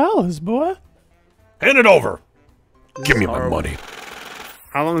 $18, boy. Hand it over. Give me my money.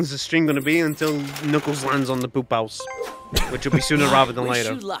 How long is the stream gonna be until Knuckles lands on the poop house? Which will be sooner rather than Wish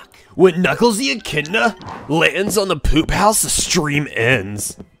later. you luck. When Knuckles the Echidna lands on the poop house, the stream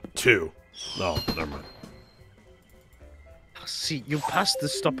ends. 2. Oh, never mind. See, you passed the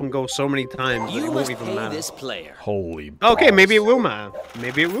stop and go so many times that You it won't must even pay matter. this player. Holy Okay, balls. maybe it will matter.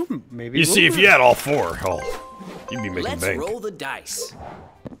 Maybe it will. Maybe You it will see, if you matter. had all 4, oh, you'd be making Let's bank. roll the dice.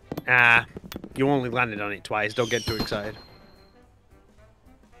 You only landed on it twice. Don't get too excited.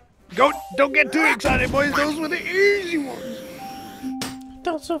 Don't get too excited, boys. Those were the easy ones.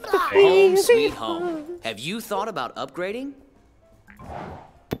 Those are the Home easy sweet home. Have you thought about upgrading?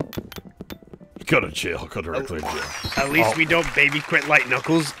 Go to jail. Go directly to jail. At least we don't baby quit like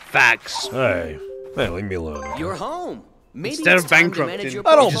Knuckles. Facts. Hey, leave me alone. You're home. Maybe Instead it's of time to bankrupting, manage your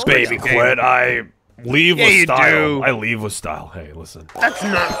I don't portfolio. baby quit. I leave Yeah, with you style. do. I leave with style. Hey, listen. That's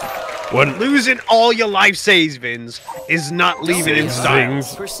not When losing all your life savings is not leaving in style.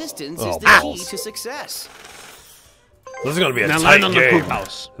 Things- Persistence Oh, is the key balls. to success. This is gonna be a Now tight land on the game. poop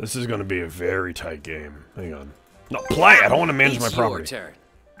house. This is gonna be a very tight game. Hang on. No, play. I don't want to manage It's my your property. turn.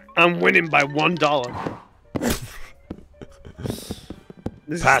 I'm winning by $1.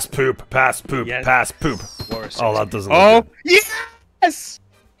 This Pass poop. Pass poop. Yes. Pass poop. Worse. Oh, that doesn't. Look Oh, good. yes!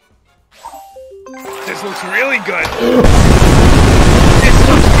 This looks really good. This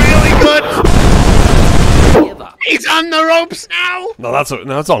looks really good. Give up. He's on the ropes now. No,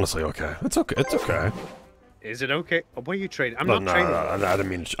 that's honestly okay. It's okay. It's okay. Is it okay? Oh, what are you trading? I'm No, not no, trading. no, I didn't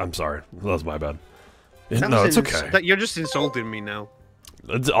mean. I'm sorry. That was my bad. No, it's okay. You're just insulting me now.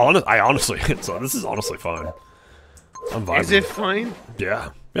 It's honest. I honestly, this is honestly fine. I'm vibing. Is it fine? Yeah.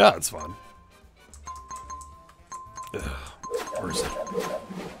 Yeah, it's fine. Where is it?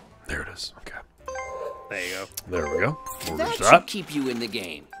 There it is. Okay. There you go. There we go. We'll That reach should that. keep you in the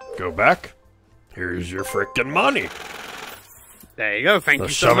game. Go back. Here's your frickin' money. There you go. Thank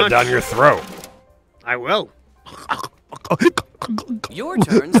Let's you so shove much. it down your throat. I will. Your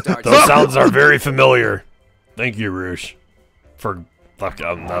turn starts. Those sounds are very familiar. Thank you, Roosh. For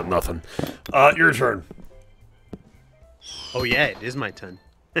nothing. Your turn. Oh yeah, it is my turn.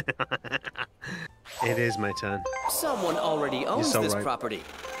 It is my turn. Someone already owns so this right. property.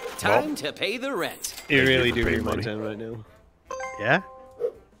 Time to pay the rent. It really do paying be my money. turn right now. Yeah?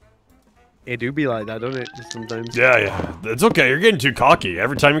 It do be like that, don't it? Just sometimes. Yeah, yeah. It's okay. You're getting too cocky.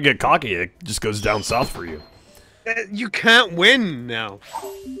 Every time you get cocky, it just goes down south for you. You can't win now.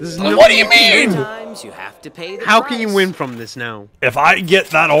 This is What do you mean? Sometimes you have to pay the How price. can you win from this now? If I get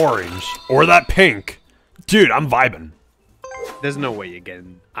that orange or that pink, dude, I'm vibing. There's no way you're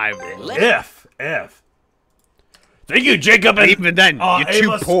getting either. If. Thank you, Jacob. And, Even then, you're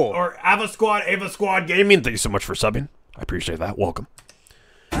too poor. Or Ava Squad Gaming. Thank you so much for subbing. I appreciate that. Welcome.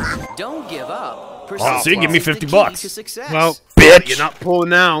 Don't give up. See, give me Persistence is the $50 key bucks. to success. Well, Bitch! you're not poor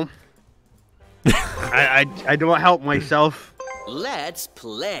now. I don't help myself. Let's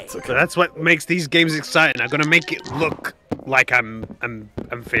play. So that's what makes these games exciting. I'm gonna make it look like I'm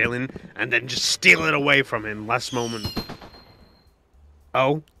failing, and then just steal it away from him last moment.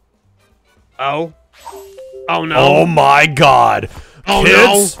 Oh no! Oh my God! Oh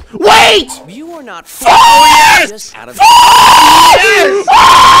Kids, no! wait! You are not Oh yes! just out of Yes!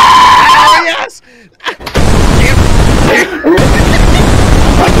 Oh yes!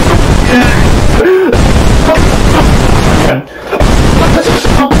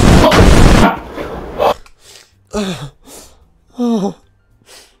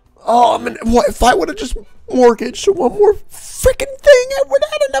 Oh, I mean, what if I would have just mortgaged one more freaking thing? I would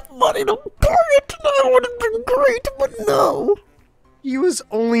have had enough money to buy it, and I would have been great. But no. He was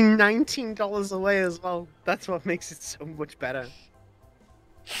only $19 away as well. That's what makes it so much better.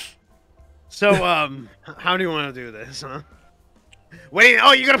 So, how do you want to do this, huh? Wait,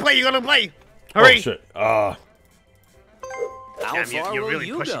 oh, you're gonna play, Hurry! Oh shit. How Damn, far you're will really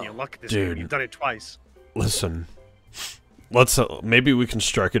you pushing go? your luck this Dude. game. You've done it twice. Listen. Let's maybe we can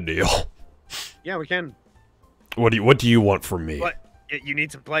strike a deal. Yeah, we can. What do you want from me? But you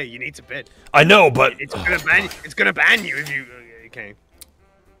need to play. You need to bid. I know, but It's gonna ban you if you. Okay.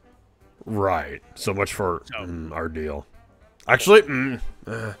 right. So much for our deal. Actually,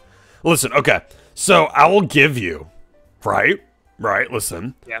 listen. Okay. So I will give you, right.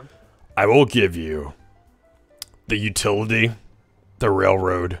 Listen. Yeah. I will give you the utility, the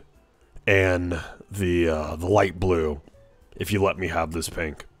railroad, and the light blue, if you let me have this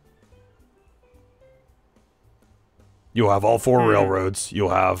pink. You'll have all 4 railroads, you'll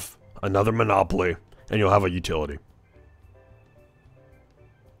have another monopoly, and you'll have a utility.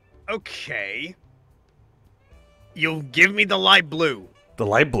 Okay. You'll give me the light blue. The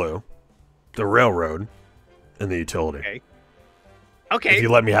light blue, the railroad, and the utility. Okay. Okay. If you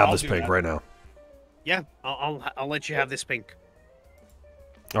let me have I'll this do pink that. right now. Yeah, I'll let you have this pink.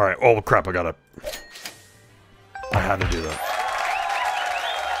 All right. Oh crap! I had to do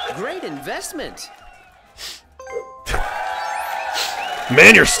that. Great investment.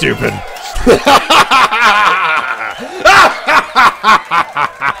 Man, you're stupid.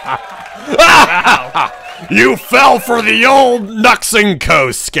 You fell for the old Nux and Co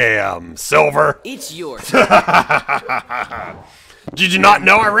scam, Silver. It's your turn. Did you not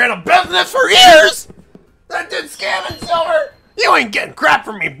know I ran a business for years? That did scamming, Silver. You ain't getting crap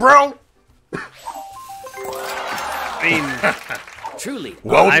from me, bro. I mean, Truly.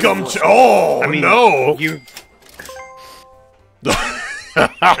 Welcome to. Oh, I mean, no. you.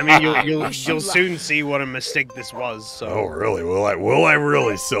 I mean, you'll soon see what a mistake this was. So. Oh, really? Will I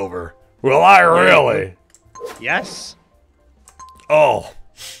really, Silver? Will I really? Yes. Oh,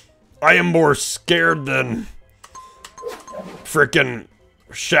 I am more scared than frickin'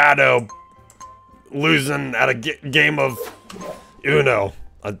 Shadow losing at a game of Uno.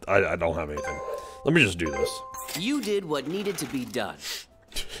 I don't have anything. Let me just do this. You did what needed to be done.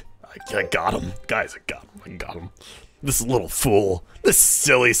 I got him. Guys, I got him. This little fool. This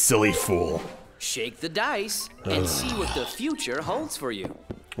silly fool. Shake the dice and see what the future holds for you.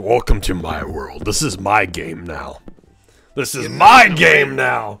 Welcome to my world. This is my game now. This is my game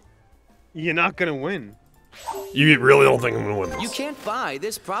now. You're not gonna win. You really don't think I'm gonna win this? You can't buy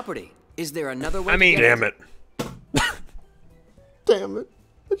this property. Is there another way? I mean, to get Damn it. Damn it.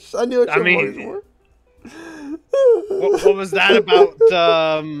 I knew I I mean, What was that about?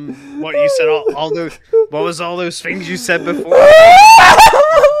 What you said? What was all those things you said before?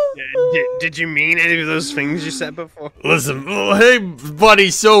 Did you mean any of those things you said before? Listen, hey, buddy,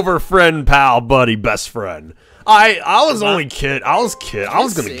 silver friend, pal, buddy, best friend. I was only kid. I was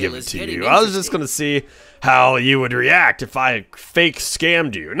gonna give it to you. I was just gonna see how you would react if I fake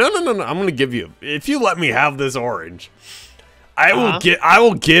scammed you. No. I'm gonna give you. If you let me have this orange, I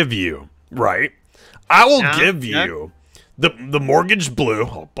will give you. Right. I will give you the mortgage blue.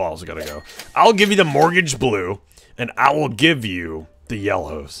 Oh, balls gotta go. I'll give you the mortgage blue, and I will give you the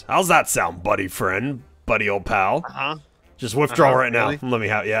yellows. How's that sound, buddy friend, buddy old pal? Just withdraw right now. Let me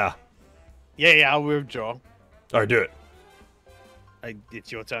have. Yeah. I'll withdraw. All right, do it.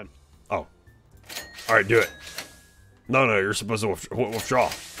 It's your turn. Oh. All right, do it. No, you're supposed to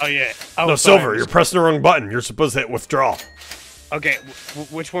withdraw. Oh yeah. No, sorry. Silver, you're pressing the wrong button. You're supposed to hit withdraw. Okay,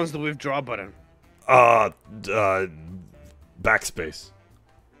 which one's the withdraw button? Backspace.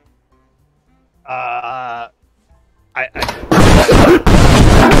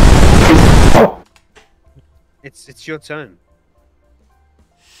 It's your turn.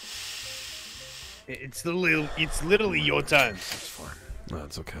 It's literally your turn. That's fine. No,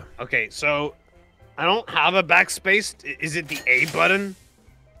 that's okay. Okay, so I don't have a backspace. Is it the A button?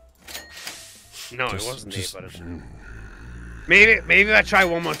 No, it wasn't the A button. Maybe I try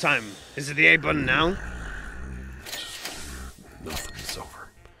one more time. Is it the A button now? Nothing's over.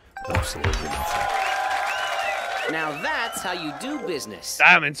 Absolutely nothing. Now that's how you do business.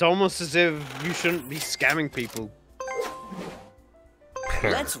 Damn, it's almost as if you shouldn't be scamming people.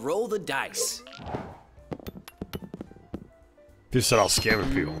 Let's roll the dice. You said I'll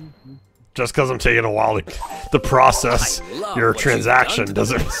scam people. Just because I'm taking a while to process your transaction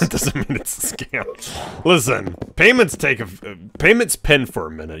doesn't mean it's a scam. Listen, payments pin for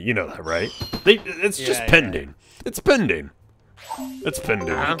a minute. You know that, right? It's just pending. It's pending. It's pending.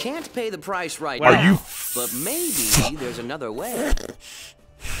 You can't pay the price right Are now. you? But maybe there's another way.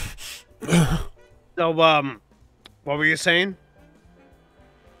 So, what were you saying?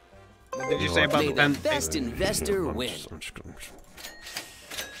 What did you say about the pen? Best investor win. I'm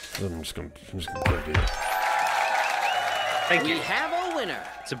just gonna do it. Thank you. We have a winner.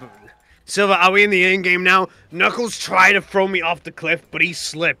 Silver, are we in the end game now? Knuckles tried to throw me off the cliff, but he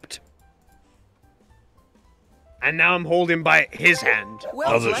slipped. And now I'm holding by his hand.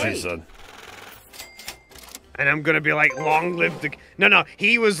 That's what she said. And I'm gonna be like, long live the... No,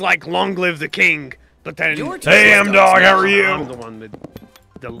 he was like, long live the king. But then... Hey, M-Dog, how are you? I'm the one with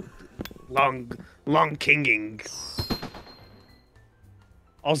the long kinging.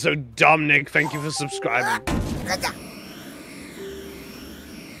 Also, Dominic, thank you for subscribing.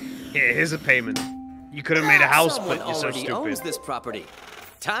 Here, here's a payment. You could have made a house, but you're so stupid. Owns this property.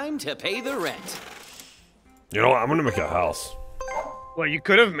 Time to pay the rent. You know what? I'm gonna make a house. Well, you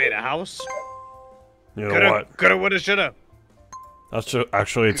could have made a house. You know what? Coulda, woulda, shoulda.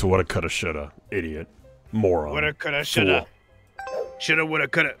 Actually, it's woulda, coulda, shoulda. Idiot. Moron. Woulda, coulda, shoulda. Shoulda, woulda,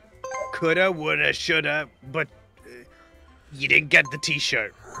 coulda. Coulda, woulda, shoulda. But you didn't get the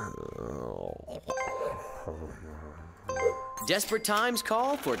T-shirt. Desperate times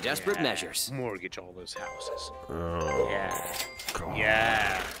call for desperate measures. Mortgage all those houses. Oh, yeah. God.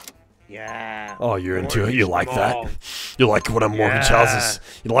 Yeah. Oh, you're into it? You like that? You like what I'm mortgage houses?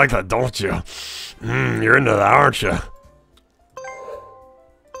 You like that, don't you? You're into that, aren't you?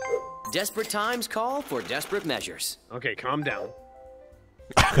 Desperate times call for desperate measures. Okay, calm down.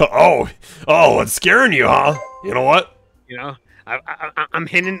 oh, it's scaring you, huh? You know what? You know, I'm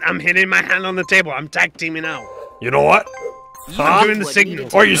hitting my hand on the table. I'm tag teaming out. You know what? I'm doing the signal.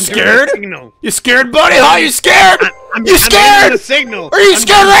 Are you scared? You scared, buddy? Huh? You scared? You scared? The signal. Are you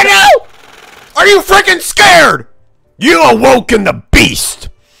scared right now? Are you freaking scared? You awoken the beast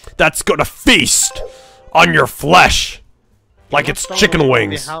that's gonna feast on your flesh like it's chicken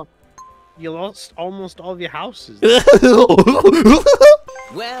wings. You lost almost all of your houses.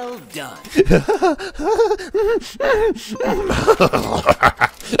 Well done.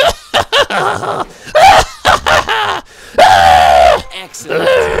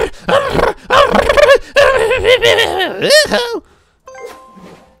 Excellent.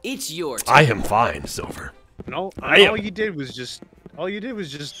 It's your turn. I am fine, Silver. No, all you did was just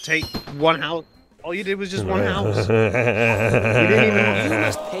take one house. All you did was just one house. You didn't even. You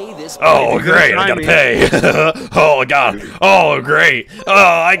must pay this. Oh, great! I gotta pay. Oh God! Oh, great! Oh,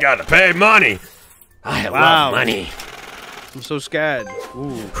 I gotta pay money. I love money. I'm so scared.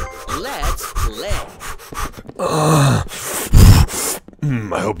 Ooh. Let's play. I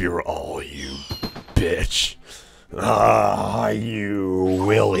hope you're all you bitch. Ah, you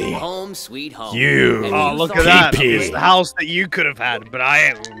Willie. Home sweet home. You. Oh, look at that. It's the house that you could have had, but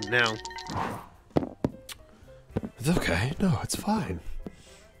I own now. It's okay. No, it's fine.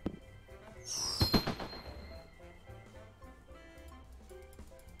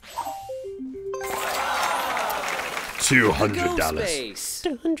 $200.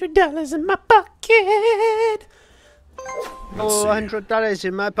 $200 in my pocket. $400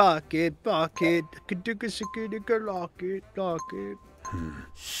 in my pocket.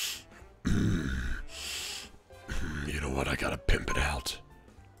 You know what? I gotta pimp it out.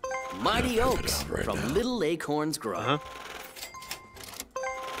 Mighty Oaks from Little Acorns Grove.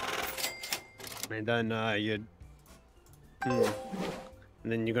 And then and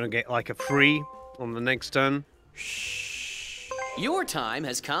then you're gonna get like a free on the next turn. Your time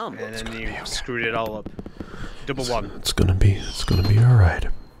has come. And then you screwed it all up. Double one. It's gonna be alright.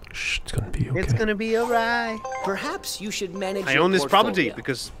 It's gonna be okay. It's gonna be alright. Perhaps you should manage I your own this portfolio. property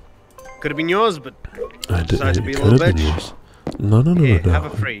because could have been yours, but I decided to be a could little have been bitch. yours. No. Have a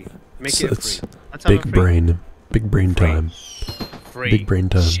free. Make it a It's free. Let's have a big free. big brain Free. time. Free. Big brain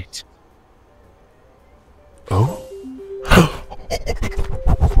time. Shit. Oh.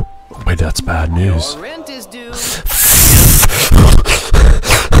 Wait, that's bad news. Your rent is due. It's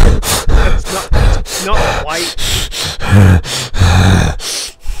not quite.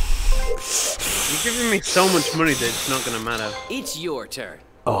 You're giving me so much money that it's not gonna matter. It's your turn.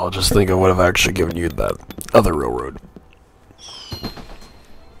 Oh, just think I would have actually given you that other railroad.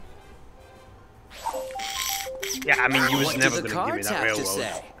 Yeah, I mean, you was What do never the gonna give me cards that have to railroad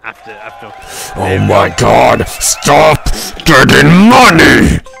say? after. Oh my God! Stop getting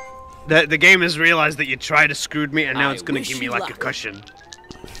money! The game has realized that you tried to screw me, and now I it's gonna wish give me you like a luck. cushion.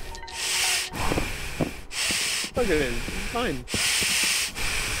 Look at it, fine.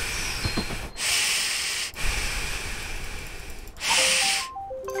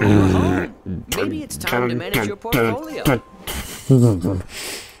 Maybe it's time to manage your portfolio.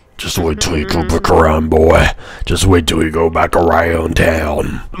 Just wait till you go back around, boy. Just wait till you go back around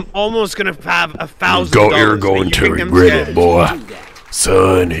town. I'm almost gonna have $1,000. You're going You to think I'm regret scared? it, boy.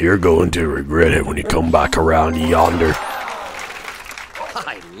 Son, you're going to regret it when you come back around yonder.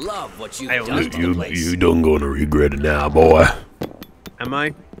 I love what you've Hey, done to the place. You done gonna regret it now, boy. Am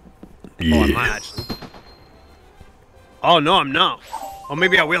I? Yeah. Oh, am I actually? Oh no, I'm not. Or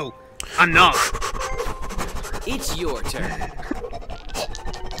maybe I will. I'm not. It's your turn.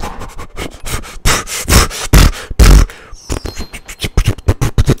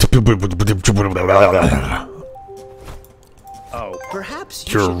 Oh. Perhaps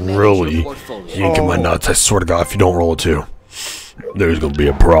you You're should manage really your portfolio. yanking my nuts. I swear to God, if you don't roll a 2, there's gonna be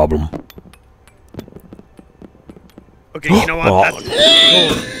a problem. Okay, you know what? Oh. That's cool.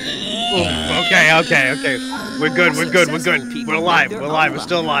 Okay. We're good. We're alive. We're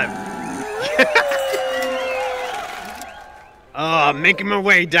still alive. I'm making my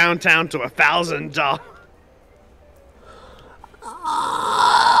way downtown to $1,000.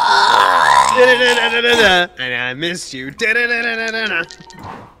 And I missed you.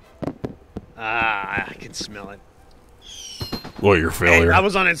 I can smell it. Well, you're a Hey, failure. that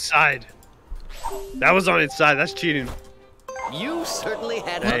was on its side. That's cheating. You certainly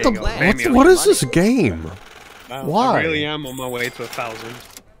had There a you go. plan. Maybe What is this game? Wow, Why? I really am on my way to 1,000.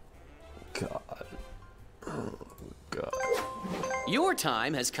 God. Oh, God. Your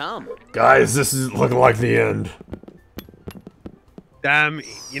time has come. Guys, this is looking like the end. Damn,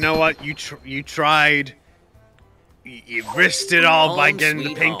 you know what? You tried. You risked it all by Home getting the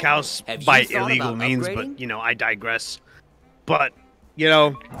sweet pink home. house Have you by thought illegal about means, upgrading? but, you know, I digress. But, you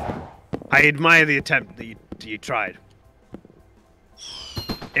know, I admire the attempt that you tried.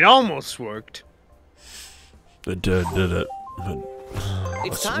 It almost worked. It did it?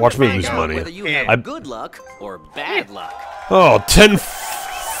 It's time Watch to me find lose out money. whether you Yeah. have good luck or bad luck. Oh, fucking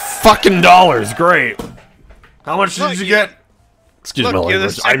 $10. Great. How much did you get? Excuse Look, my you're the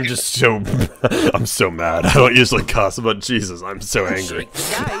language. I'm second- just so I'm so mad. I don't usually cuss, but Jesus, I'm so angry. Shake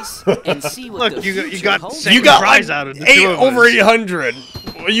the dice and see what Look, the you future got holds. second You got prize like out of the two of over us. 800.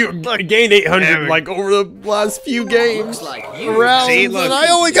 Well, you gained 800 Damn it. like over the last few games. Looks like you Rounds, See, and look. I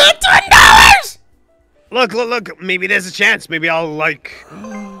only got $10. Look. Maybe there's a chance. Maybe I'll, like,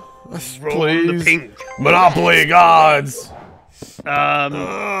 roll on the Please. pink. Monopoly gods. Oh.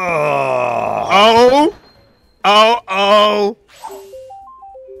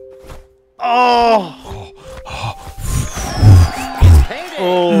 Payday.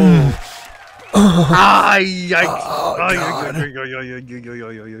 Oh.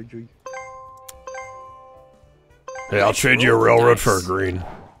 Hey, I'll trade you a railroad for a green.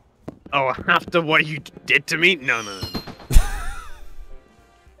 Oh, after what you did to me? No.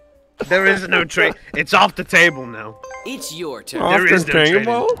 There is no trade. It's off the table now. It's your turn. There is no trading.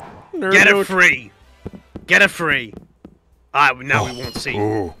 Get it free. Get it free. Now we won't see.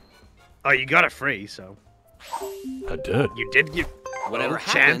 Ooh. Oh, you got it free, so. I did. You did give. Whatever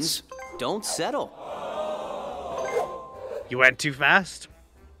happens, don't settle. You went too fast.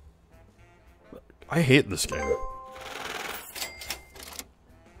 I hate this game.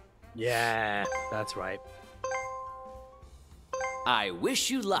 Yeah, that's right. I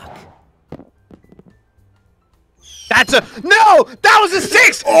wish you luck. That's a no. That was a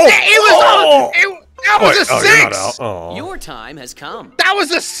 6. That was a 6. You're not out. Oh. Your time has come. That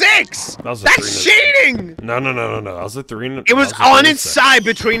was a 6. That was a That's 3 cheating. No. That was a 3. It was on its side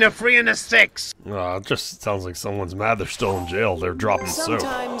between a 3 and a 6. It just sounds like someone's mad they're still in jail. They're dropping soap.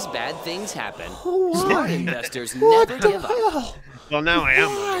 Sometimes bad things happen. Smart investors never give up. Well, now I am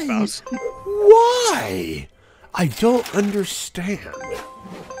on the house. Why? I don't understand.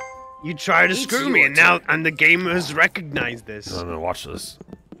 You try to screw me, and now the game has recognized this. No, watch this.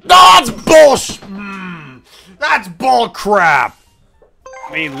 No, that's bullshit. That's bull crap.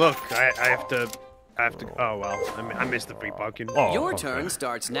 I mean, look, I have to. Oh well, I missed the free parking. Oh, Your turn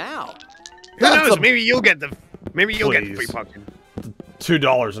starts now. Who knows? Maybe you'll get the. Maybe you'll get the free parking.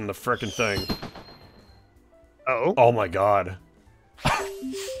 $2 in the frickin' thing. Oh. Oh my god.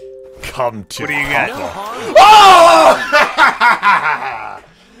 Come to. What do you get? Oh!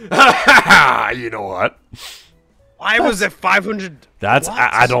 You know what? Why was it 500? That's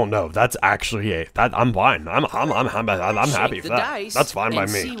I don't know. That's actually I'm fine. I'm happy with that. Dice That's fine by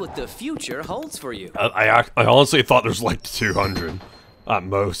and me. See what the future holds for you. I honestly thought there's like 200 at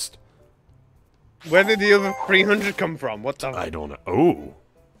most. Where did the other 300 come from? What the? I don't know. Oh.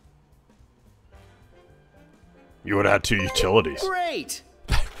 You would have had 2 utilities. Great.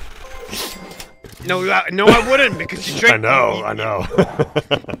 No, I wouldn't because you tricked me. I know.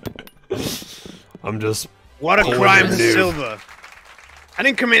 I'm just. What a crime, Silver. I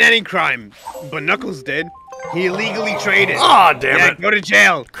didn't commit any crime, but Knuckles did. He illegally traded. Ah, damn it. Go to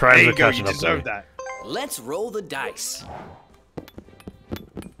jail. Crimes there you are go. catching You up to deserve me. that. Let's roll the dice.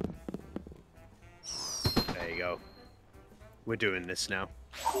 There you go. We're doing this now.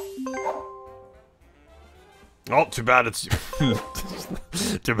 Oh, too bad it's.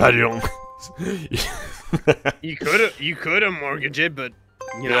 Too bad you don't. You could have mortgaged it, but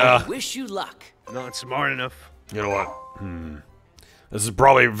you know. Yeah. Wish you luck. Not smart enough. You know what? This is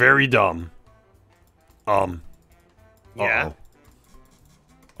probably very dumb. Yeah.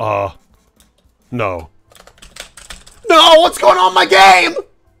 No. No, what's going on in my game?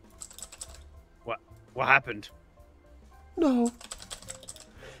 What happened? No.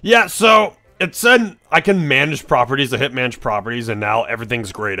 Yeah, so it said I can manage properties, I hit manage properties, and now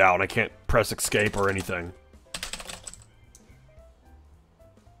everything's grayed out and I can't press escape or anything.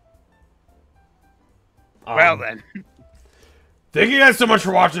 Well then. Thank you guys so much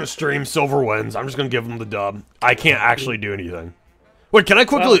for watching the stream. Silver wins. I'm just gonna give them the dub. I can't actually do anything. Wait, can I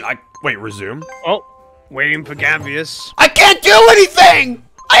quickly? Wait, resume. Oh, waiting for Gambius. I can't do anything.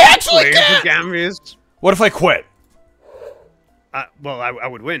 I actually Waiting can't. for Gambius. What if I quit? Well, I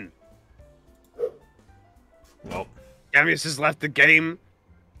would win. Well, Gambius has left the game.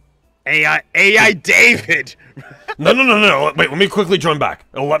 AI David. No. Wait, let me quickly join back.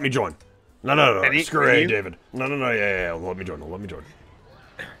 It'll let me join. No. Screw Any? A, David. No. Yeah. Let me join.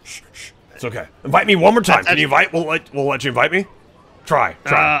 Shh. It's okay. Invite me one more time. Can you invite? We'll let you invite me. Try.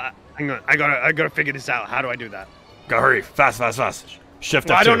 Hang on. I gotta figure this out. How do I do that? Gotta hurry. Fast. Shift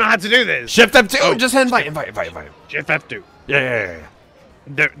F2. I don't know how to do this. Shift F2. Oh, just invite. Shift F2. Yeah.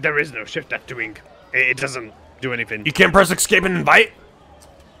 There is no Shift F2ing. It doesn't do anything. You can't press escape and invite?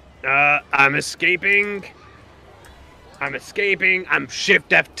 I'm escaping. I'm Shift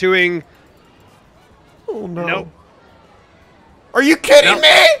F2ing. Oh no. Nope. Are you kidding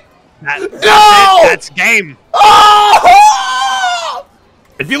me? That's game. Oh!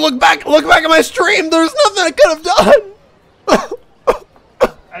 If you look back at my stream, there's nothing I could have done.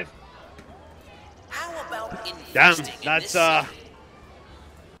 How about Damn, investing in that's this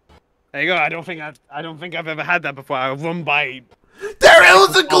There you go. I don't think I've ever had that before. I run by. There it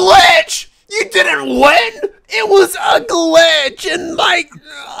was a glitch. You didn't win. It was a glitch, and my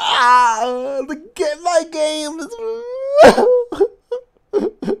game is.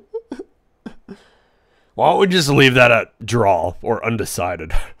 Why don't we just leave that at draw or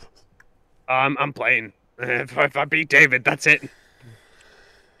undecided? I'm playing. If I beat David, that's it.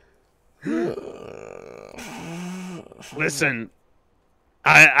 Listen,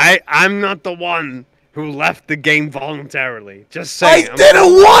 I'm not the one who left the game voluntarily. Just saying. I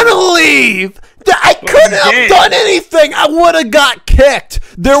didn't want to leave! I couldn't have done anything! I would have got kicked!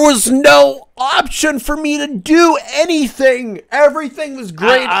 There was no option for me to do anything! Everything was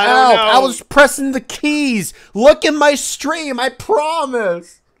grayed out! I was pressing the keys! Look in my stream, I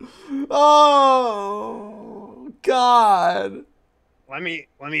promise! Oh, God. Let me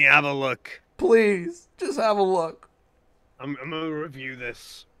have a look. Please, just have a look. I'm gonna review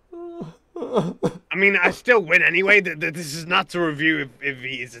this. I mean, I still win anyway. This is not to review if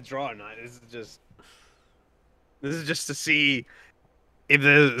he is a draw or not. This is just to see if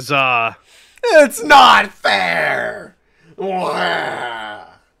there's It's not fair.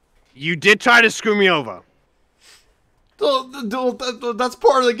 You did try to screw me over. That's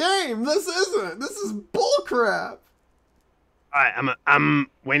part of the game. This isn't. This is bullcrap. All right, I'm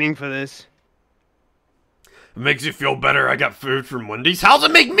waiting for this. It makes you feel better. I got food from Wendy's. How's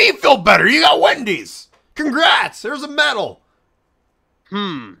it make me feel better? You got Wendy's. Congrats. There's a medal.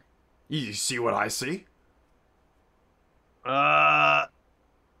 You see what I see? Why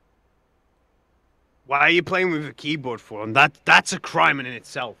are you playing with a keyboard for? And that's a crime in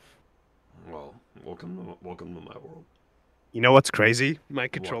itself. Well, welcome to my world. You know what's crazy? My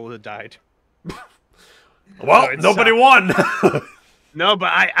controller died. Well, nobody won. No,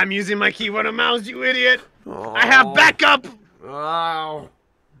 but I'm using my keyboard and mouse, you idiot. I have backup. Wow.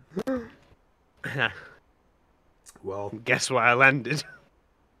 Well, guess where I landed.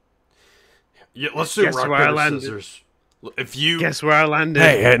 Yeah, let's do rock, paper, scissors. If you guess where I landed.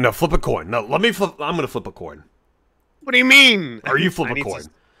 Hey, no, flip a coin. No, let me flip. I'm gonna flip a coin. What do you mean? Or you flip a coin?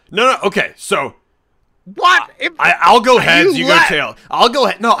 No. Okay, so what? I'll go heads. You go tail. I'll go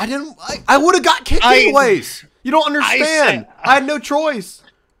head. No, I didn't. I would have got kicked anyways. You don't understand. I had no choice.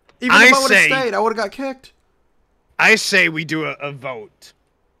 Even if I would have stayed, I would have got kicked. I say we do a vote.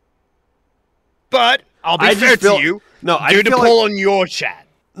 But I'll be fair to you. No, I do the poll on your chat.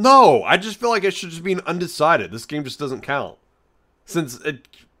 No, I just feel like it should just be undecided. This game just doesn't count since it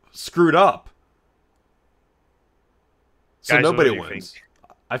screwed up. So Guys, nobody wins.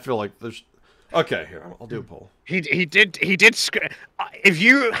 I feel like there's. Okay, here I'll do a poll. He did. If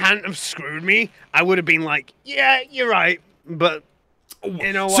you hadn't have screwed me, I would have been like, yeah, you're right. But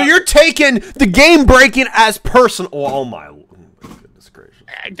you know what? So you're taking the game breaking as personal. Oh my goodness gracious!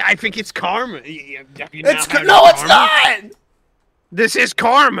 I think it's karma. It's not. This is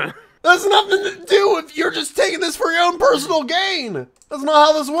karma. That's nothing to do with you're just taking this for your own personal gain. That's not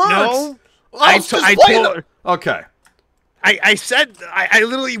how this works. No, Okay. I said I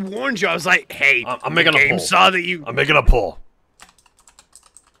literally warned you. I was like, hey, I'm making a poll. Saw that you. I'm making a poll.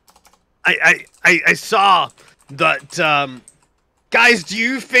 I saw that. Guys, do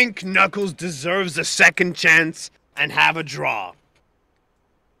you think Knuckles deserves a second chance and have a draw?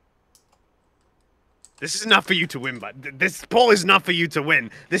 This is not for you to win, but this poll is not for you to win.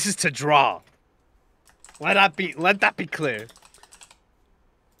 This is to draw. Let that be clear.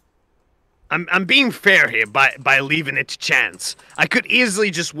 I'm being fair here by leaving it to chance. I could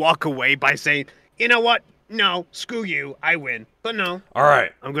easily just walk away by saying, you know what? No, screw you. I win. But no. All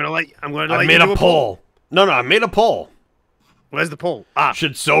right. I'm gonna let I you made do a poll. No, I made a poll. Where's the poll?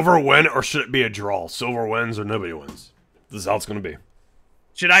 Should silver win or should it be a draw? Silver wins or nobody wins. This is how it's gonna be.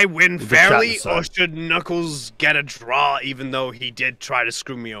 Should I win fairly or should Knuckles get a draw even though he did try to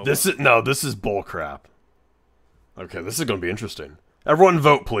screw me over? This is bull crap. Okay, this is gonna be interesting. Everyone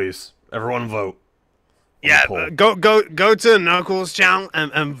vote, please. Everyone vote. Yeah, go to Knuckles' channel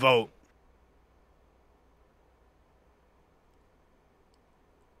and vote.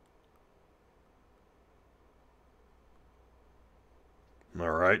 All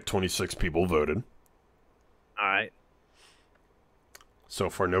right, 26 people voted. All right. So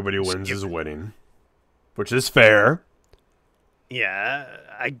far, nobody wins is winning, which is fair. Yeah,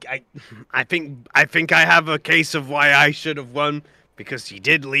 I think I have a case of why I should have won because you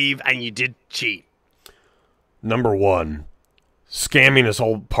did leave and you did cheat. Number one, scamming is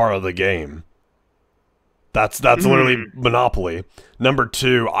all part of the game. That's literally Monopoly. Number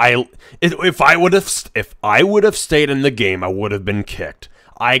two, if I would have stayed in the game, I would have been kicked.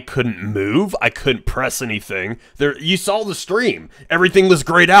 I couldn't move. I couldn't press anything. You saw the stream. Everything was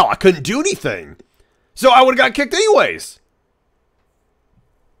grayed out. I couldn't do anything. So I would have got kicked anyways.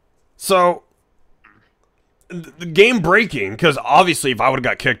 So the game breaking, because obviously if I would have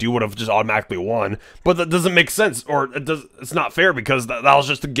got kicked, you would have just automatically won. But that doesn't make sense, or it's not fair because that was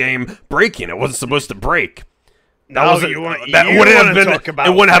just the game breaking. It wasn't supposed to break. That wasn't. It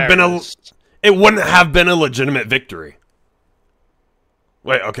wouldn't have been a legitimate victory.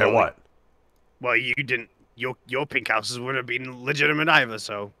 Wait, okay, what? Well, you didn't. Your pink houses wouldn't have been legitimate either.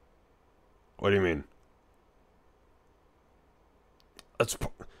 So. What do you mean?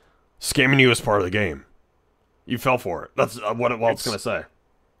 Scamming you is part of the game. You fell for it. That's what it's gonna say.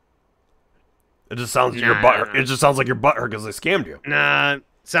 It just sounds like your butt. It just sounds like your butthurt because they scammed you. Nah,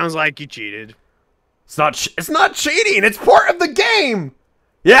 sounds like you cheated. It's not. It's not cheating. It's part of the game.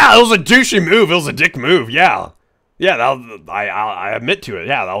 Yeah, it was a douchey move. It was a dick move. Yeah, yeah. I admit to it.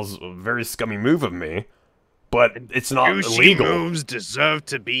 Yeah, that was a very scummy move of me. But it's not illegal. Douchey moves deserve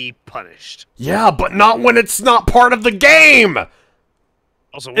to be punished. Yeah, but not when it's not part of the game.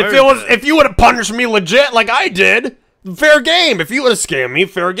 Also, if you would have punished me legit like I did, fair game. If you would have scammed me,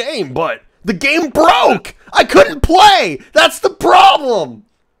 fair game. But the game broke. I couldn't play. That's the problem.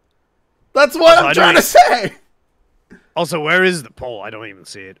 That's what I'm trying to say. Also, where is the poll? I don't even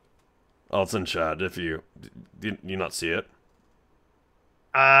see it. Oh, it's in chat. If you not see it?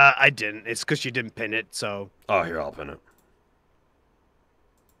 I didn't. It's because you didn't pin it. So. Oh, here, I'll pin it.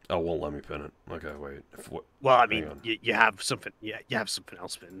 Oh, won't let me pin it. Okay, wait. Well, I mean, you have something. Yeah, you have something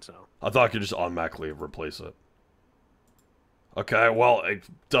else pinned. So. I thought I could just automatically replace it. Okay, well, it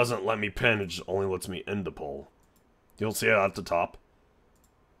doesn't let me pin. It just only lets me end the poll. You don't see it at the top?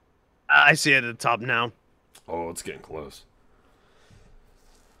 I see it at the top now. Oh, it's getting close.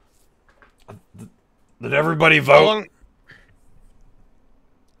 Did everybody vote?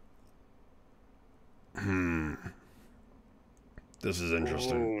 This is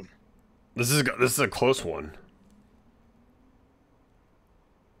interesting. Ooh. This is a close one.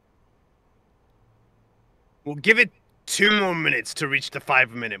 We'll give it 2 more minutes to reach the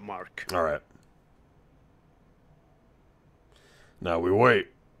 5-minute mark. All right. Now we wait.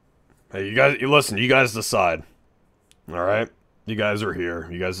 Hey, you guys, listen. You guys decide. All right. You guys are here.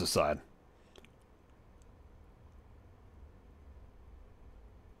 You guys decide.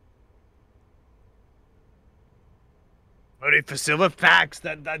 Voting for silver facts.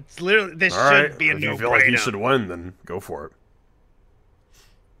 That's literally this All should right. be a If no-brainer. you feel like you should win, then go for it.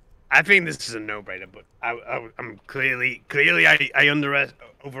 I think this is a no-brainer, but I'm clearly I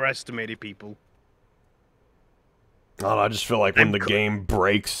overestimated people. No, I just feel like when the game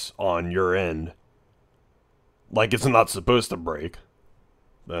breaks on your end, like it's not supposed to break,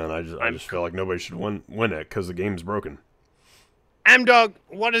 then I just feel like nobody should win it because the game's broken. M-Dog,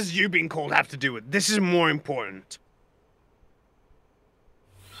 what does you being cold have to do with this? Is more important.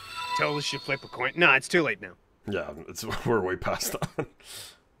 Tell us you flip a coin. No, it's too late now. Yeah, we're way past that.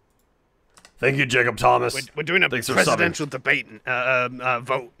 Thank you, Jacob Thomas. We're doing a presidential debate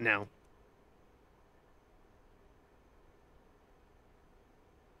vote now.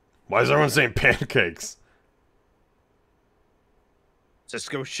 Why is everyone saying pancakes? Just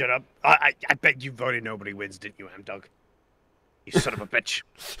go shut up. I bet you voted nobody wins, didn't you, M-Dog? You son of a bitch.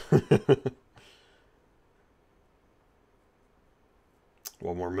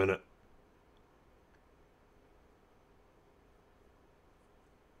 One more minute.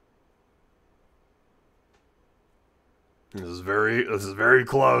 This is very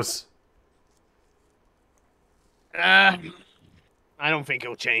close. I don't think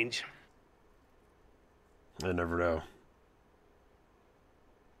it'll change. I never know.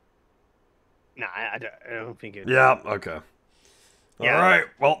 Nah, I don't think it. Yeah. Okay. Yeah. All right.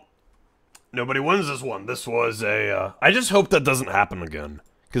 Well, nobody wins this one. This was a. I just hope that doesn't happen again,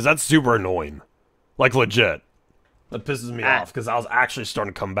 because that's super annoying. Like legit, that pisses me off because I was actually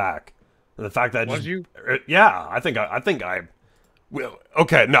starting to come back, and the fact that yeah, I think I. Well,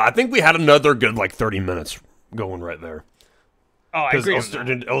 okay, no, I think we had another good like 30 minutes going right there. Oh, I agree.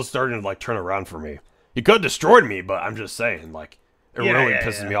 It was starting to like turn around for me. You could have destroyed me, but I'm just saying, like, it really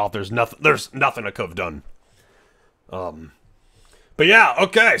pisses me off. There's nothing I could have done. But yeah,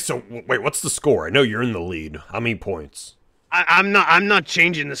 okay. So wait, what's the score? I know you're in the lead. How many points? I'm not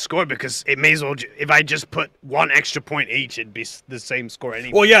changing the score because it may as well. If I just put 1 extra point each, it'd be the same score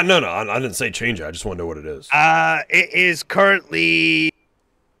anyway. Well, yeah, no, I didn't say change it. I just want to know what it is. It is currently.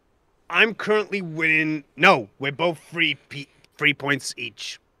 I'm currently winning. No, we're both 3 points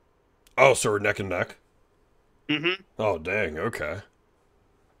each. Oh, so we're neck and neck? Mm-hmm. Oh, dang, okay.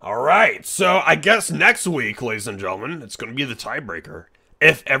 Alright, so I guess next week, ladies and gentlemen, it's going to be the tiebreaker.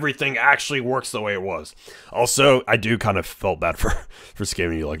 If everything actually works the way it was. Also, I do kind of felt bad for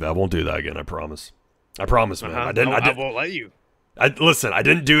scamming you like that. I won't do that again, I promise. I promise, man. I won't let you. Listen, I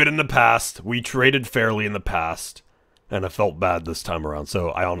didn't do it in the past. We traded fairly in the past. And I felt bad this time around, so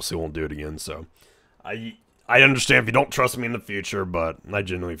I honestly won't do it again, so... I understand if you don't trust me in the future, but I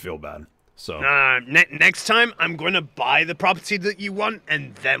genuinely feel bad. So next time I'm going to buy the property that you want,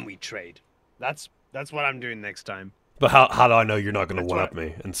 and then we trade. That's what I'm doing next time. But how do I know you're not going to one-up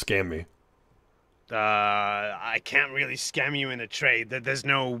me and scam me? I can't really scam you in a trade. There's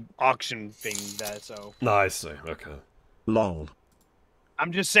no auction thing there, so. No, I see. Okay. Lol.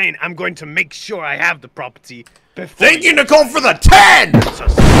 I'm just saying, I'm going to make sure I have the property before. Thank you, Nicole, for the 10!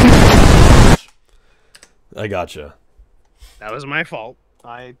 I gotcha. That was my fault.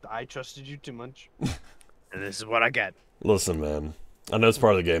 I trusted you too much. And this is what I get. Listen, man. I know it's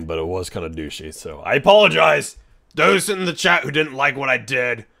part of the game, but it was kind of douchey, so I apologize. Those in the chat who didn't like what I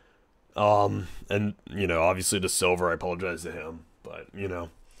did. And, you know, obviously to Silver, I apologize to him. But, you know,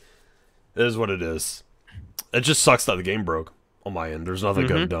 it is what it is. It just sucks that the game broke on my end. There's nothing I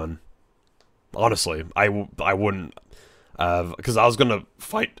could have done. Honestly, I wouldn't have, because I was gonna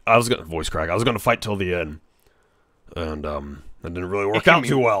fight. I was gonna voice crack. I was gonna fight till the end, and it didn't really work out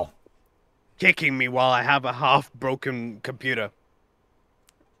too well. Kicking me while I have a half-broken computer.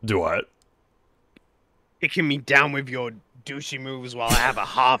 Do what? Kicking me down with your douchey moves while I have a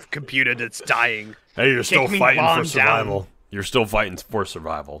half computer that's dying. Hey, you're still fighting for survival. You're still fighting for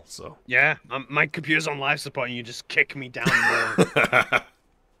survival, so. Yeah, my computer's on life support and you just kick me down more.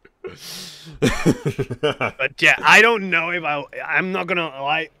 But yeah, I don't know if I'm not gonna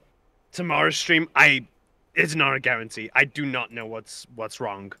lie. Tomorrow's stream, it's not a guarantee. I do not know what's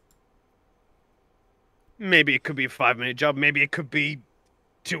wrong. Maybe it could be a 5-minute job. Maybe it could be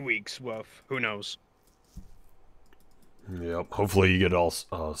 2 weeks worth. Who knows? Yep. Hopefully you get it all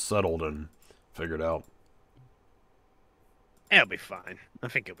settled and figured out. It'll be fine. I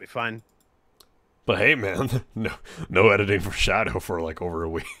think it'll be fine. But hey, man, no editing for Shadow for like over a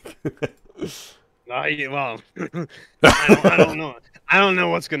week. Well, I don't know. I don't know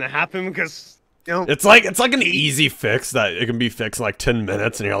what's gonna happen because you know it's like an easy fix that it can be fixed in like 10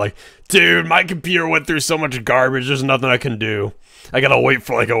 minutes, and you're like, dude, my computer went through so much garbage. There's nothing I can do. I gotta wait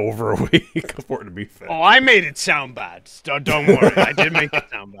for like over a week for it to be fixed. Oh, I made it sound bad. Don't worry, I did make it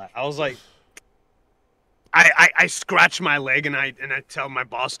sound bad. I was like. I scratched my leg and I tell my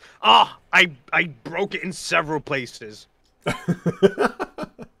boss, I broke it in several places.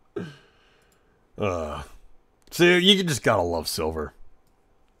 See, you just gotta love Silver.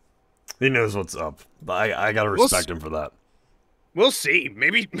 He knows what's up. But I gotta respect him for that. We'll see.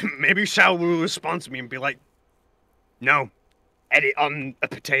 Maybe Shao will respond to me and be like, no, edit on a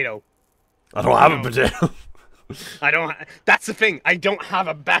potato. I don't have a potato. I don't. That's the thing. I don't have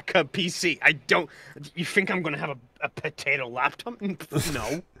a backup PC. I don't. You think I'm gonna have a potato laptop?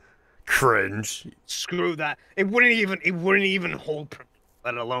 No. Cringe. Screw that. It wouldn't even hold,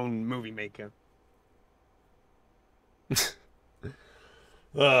 let alone Movie Maker.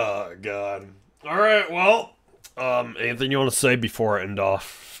 Oh God. All right. Well, anything you want to say before I end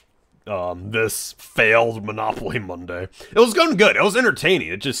off this failed Monopoly Monday? It was going good. It was entertaining.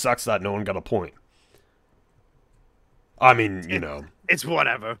 It just sucks that no one got a point. I mean, you know. It's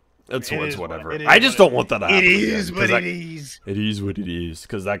whatever. It's whatever. I just don't want that to happen. It is what it is. It is what it is.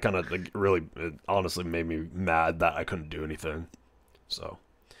 Because that kind of really, it honestly made me mad that I couldn't do anything. So,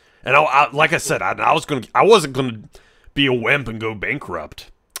 and like I said, I wasn't gonna be a wimp and go bankrupt.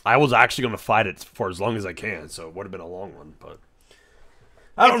 I was actually gonna fight it for as long as I can. So it would have been a long one, but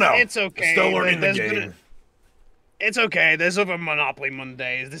I don't know. It's okay. Still learning the game. It's okay. There's other Monopoly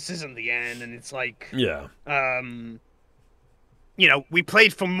Mondays. This isn't the end, and it's like yeah. You know, we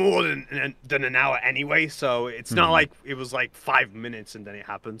played for more than an hour anyway, so it's not like it was like 5 minutes and then it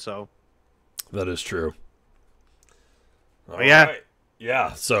happened, so. That is true. All yeah. Right.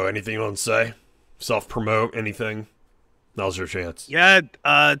 Yeah, so anything you want to say? Self-promote, anything? Now's your chance. Yeah,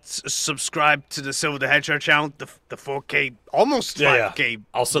 subscribe to the Silver the Hedgehog channel, the 4K, almost 5K. Yeah.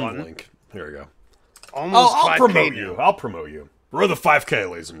 I'll send the link. Here we go. Almost I'll 5K promote now. you. I'll promote you. We're the 5K,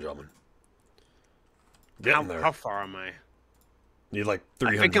 ladies and gentlemen. Getting there. How far am I? Need like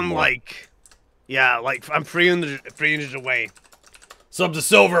 300 I think I'm more. like, yeah, like I'm 300 away. Sub to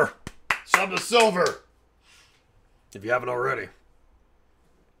Silver. Sub to Silver. If you haven't already.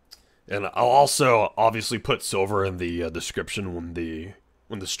 And I'll also obviously put Silver in the description when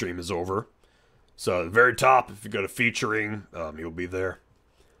the stream is over. So at the very top, if you go to featuring, he'll be there.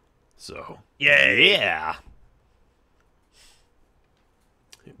 So yeah.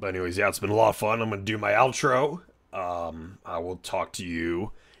 But anyways, yeah, it's been a lot of fun. I'm gonna do my outro. I will talk to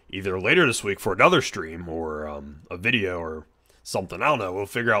you either later this week for another stream or a video or something. I don't know. We'll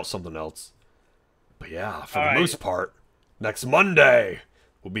figure out something else. But yeah, for the most part, next Monday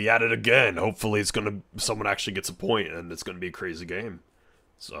we'll be at it again. Hopefully, someone actually gets a point and it's gonna be a crazy game.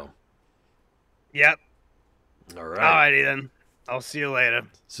 So. Yep. All right. Alrighty then. I'll see you later.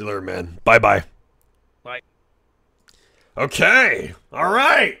 See you later, man. Bye. Bye. Okay. All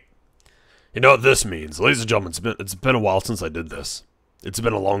right. You know what this means, ladies and gentlemen. It's been a while since I did this. It's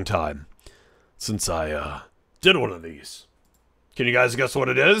been a long time since I did one of these. Can you guys guess what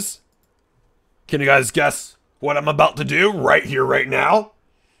it is? Can you guys guess what I'm about to do right here, right now?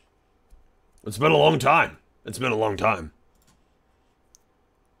 It's been a long time. It's been a long time.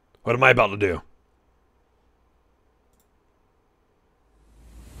 What am I about to do?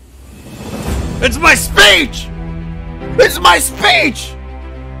 It's my speech! It's my speech!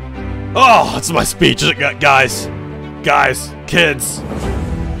 Oh, it's my speech, guys. Guys, kids.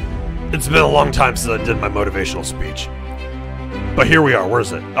 It's been a long time since I did my motivational speech. But here we are. Where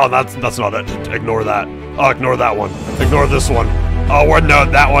is it? Oh, that's not it. Ignore that. Oh, ignore that one. Ignore this one. Oh, what? No,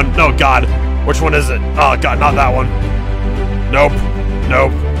 that one. No, God. Which one is it? Oh, God, not that one. Nope.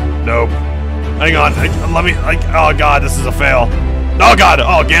 Nope. Nope. Hang on. Let me. Oh, God, this is a fail. Oh, God.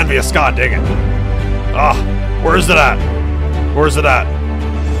 Oh, Ganvius. God, dang it. Ah, where is it at? Where is it at?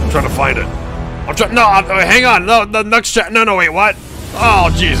 I'm trying to find it. I'm trying. No, hang on. No, the next chat. No, wait. What? Oh,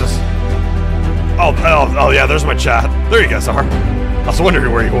 Jesus. Oh, yeah. There's my chat. There you guys are. I was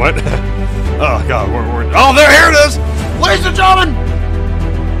wondering where you went. Oh, God. Oh, here it is. Ladies and gentlemen.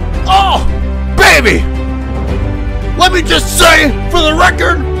 Oh, baby. Let me just say, for the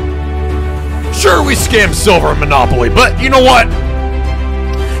record, sure we scammed Silver and Monopoly, but you know what?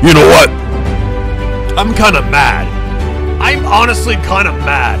 You know what? I'm kind of mad. I'm honestly kind of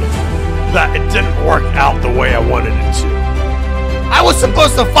mad that it didn't work out the way I wanted it to. I was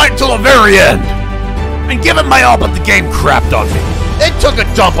supposed to fight till the very end and give it my all, but the game crapped on me. It took a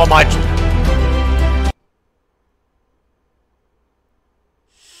dump on my...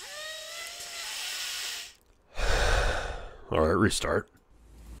 Alright, restart.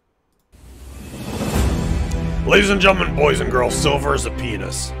 Ladies and gentlemen, boys and girls, Silver is a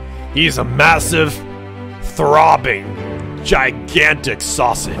penis. He's a massive, throbbing, gigantic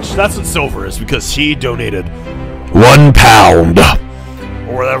sausage. That's what Silver is, because he donated £1,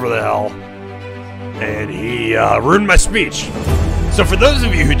 or whatever the hell, and he ruined my speech. So for those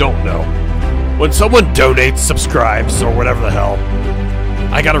of you who don't know, when someone donates, subscribes, or whatever the hell,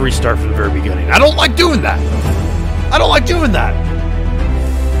 I gotta restart from the very beginning. I don't like doing that. I don't like doing that.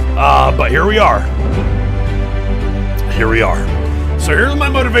 But here we are. Here we are. So here's my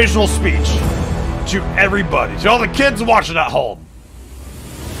motivational speech to everybody, to all the kids watching at home.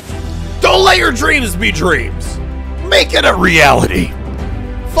 Don't let your dreams be dreams. Make it a reality.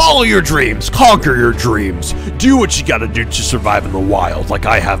 Follow your dreams, conquer your dreams. Do what you gotta do to survive in the wild, like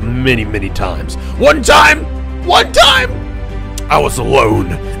I have many, many times. One time, I was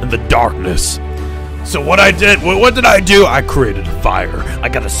alone in the darkness. So what did I do? I created a fire. I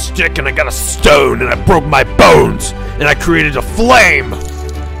got a stick and I got a stone and I broke my bones and I created a flame.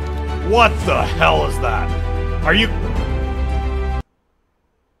 What the hell is that? Are you...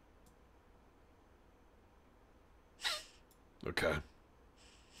 Okay.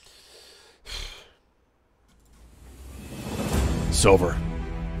 Silver,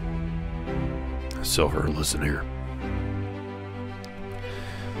 listen here.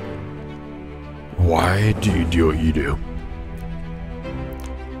 Why do you do what you do?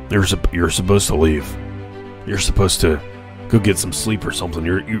 You're supposed to leave. You're supposed to go get some sleep or something.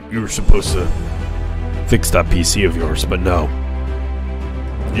 You're supposed to fix that PC of yours, but no.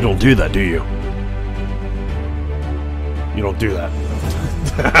 You don't do that, do you? You don't do that.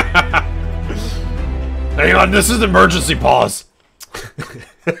 Hang on, this is emergency pause.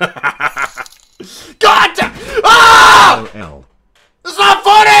 God damn! Ah! It's not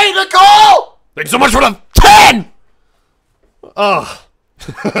funny, Nicole! Thanks so much for the 10! Oh.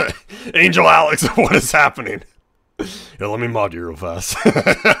 Angel Alex, what is happening? Here, let me mod you real fast.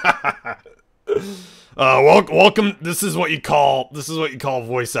 Welcome. This is what you call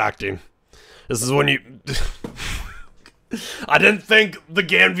voice acting. This is when you... I didn't think the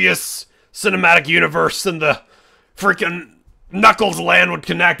Ganvius cinematic universe and the freaking Knuckles land would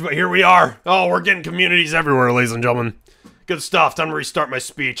connect, but here we are. Oh, we're getting communities everywhere, ladies and gentlemen. Good stuff. Time to restart my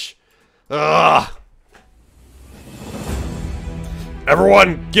speech.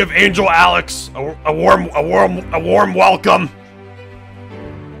 Everyone, give Angel Alex a warm welcome.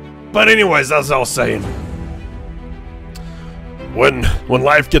 But anyways, as I was saying, when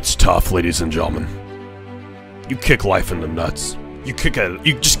life gets tough, ladies and gentlemen, you kick life in the nuts. You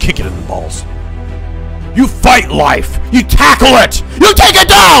just kick it in the balls. You fight life. You tackle it. You take it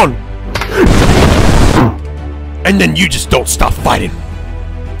down. And then you just don't stop fighting.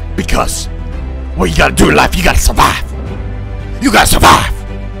 Because what you gotta do in life, you gotta survive. You gotta survive.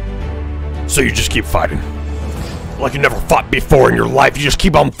 So you just keep fighting. Like you never fought before in your life. You just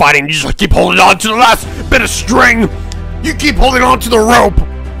keep on fighting. You just keep holding on to the last bit of string. You keep holding on to the rope.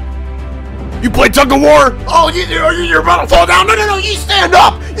 You play tug of war. Oh, you're about to fall down. No. You stand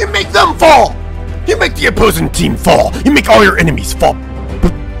up. You make them fall. You make the opposing team fall. You make all your enemies fall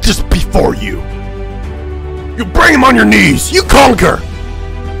just before you. You bring them on your knees. You conquer.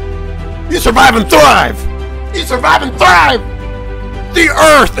 You survive and thrive. You survive and thrive. The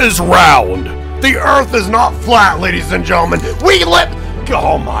earth is round. The earth is not flat, ladies and gentlemen. We live.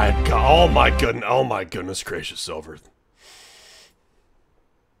 Oh my god. Oh my goodness gracious, Silver.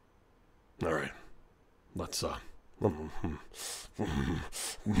 All right. Let's let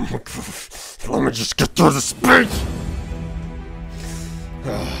me just get through the speech.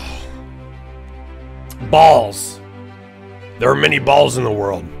 Balls. There are many balls in the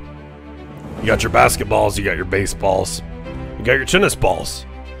world. You got your basketballs, you got your baseballs, you got your tennis balls,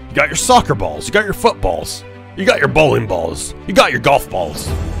 you got your soccer balls, you got your footballs, you got your bowling balls, you got your golf balls.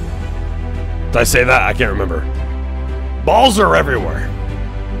 Did I say that? I can't remember. Balls are everywhere.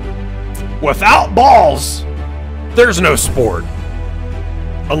 Without balls, there's no sport.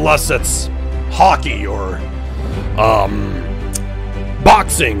 Unless it's hockey or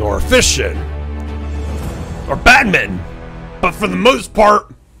boxing or fishing or badminton. But for the most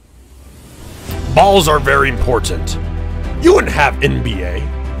part, balls are very important. You wouldn't have NBA.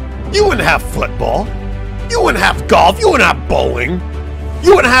 You wouldn't have football. You wouldn't have golf. You wouldn't have bowling.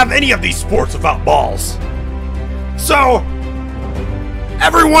 You wouldn't have any of these sports without balls. So,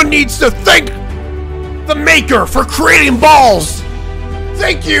 everyone needs to thank the maker for creating balls.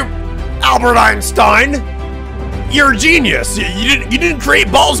 Thank you, Albert Einstein. You're a genius. You didn't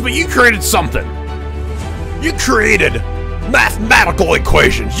create balls, but you created something. You created mathematical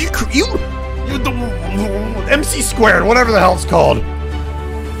equations. The MC squared, whatever the hell it's called.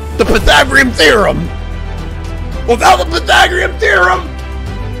 The Pythagorean theorem. Without the Pythagorean theorem,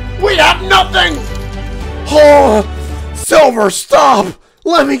 we have nothing. Oh, Silver, stop.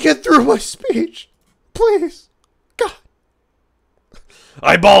 Let me get through my speech. Please. God.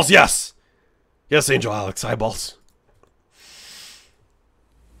 Eyeballs, yes. Yes, Angel Alex, eyeballs.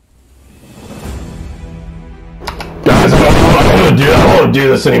 Guys, I don't want to do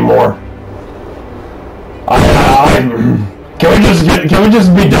this anymore. Can we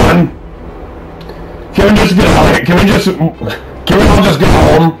just be done? Can we all just go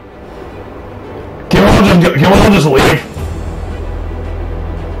home? Can we all just leave?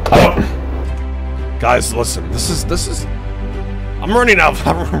 Guys, listen. This is. I'm running out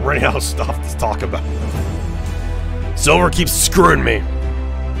of stuff to talk about. Silver keeps screwing me.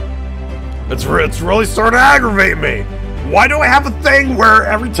 It's really starting to aggravate me. Why do I have a thing where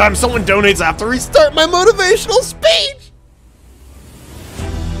every time someone donates, I have to restart my motivational speech?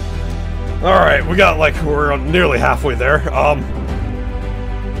 All right, we're nearly halfway there.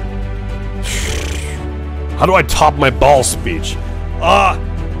 How do I top my ball speech?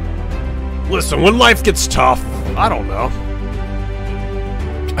 Listen, when life gets tough, I don't know.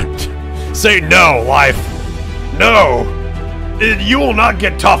 Say no, life. No. You will not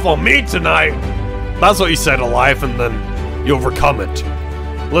get tough on me tonight. That's what you say to life, and then you overcome it.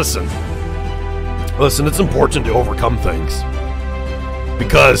 Listen, it's important to overcome things.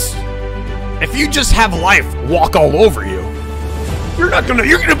 Because if you just have life walk all over you, you're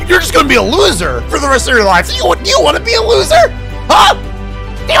just gonna be a loser for the rest of your life. You want to be a loser? Huh?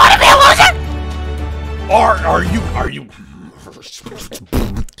 Do you want to be a loser? Are you?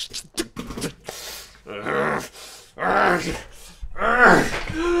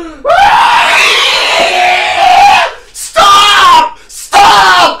 Stop!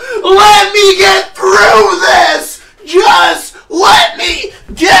 Let me get through this! Just let me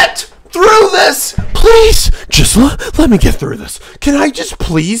get through this! Please, just let me get through this. Can I just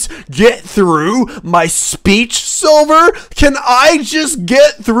please get through my speech, Silver? Can I just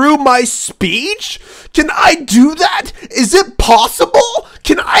get through my speech? Can I do that? Is it possible?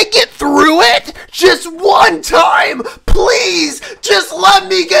 Can I get through it? Just one time, please. Just let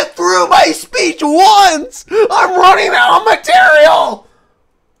me get through my speech once. I'm running out of material.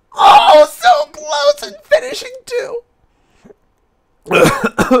 Oh, so close and finishing too.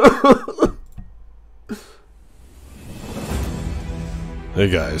 Hey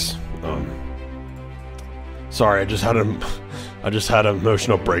guys, sorry, I just had an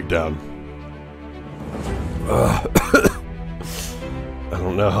emotional breakdown. I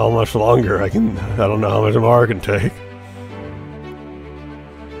don't know how much longer I don't know how much more I can take.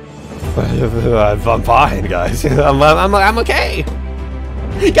 I'm fine, guys. I'm okay.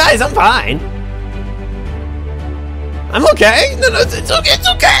 Guys, I'm fine. I'm okay. No, it's okay. It's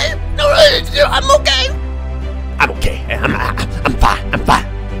okay. No, I'm okay. I'm okay. I'm fine. I'm fine.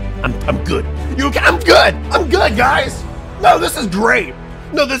 I'm good. You okay? I'm good. I'm good, guys. No, this is great.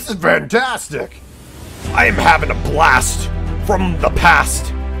 No, this is fantastic. I am having a blast from the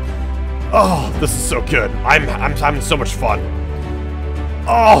past. Oh, this is so good. I'm having so much fun.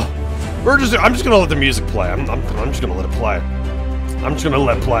 Oh, I'm just gonna let the music play. I'm just gonna let it play. I'm just gonna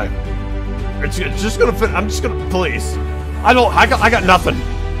let it play. It's just gonna fit. I'm just gonna, please. I got nothing.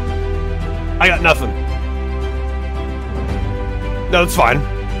 I got nothing. No, it's fine.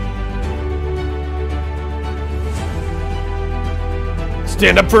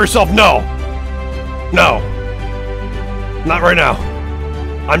 Stand up for yourself. No. No. Not right now.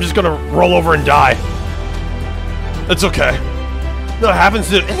 I'm just gonna roll over and die. It's okay. That happens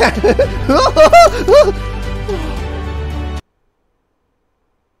to...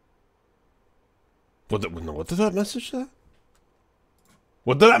 What did that message say?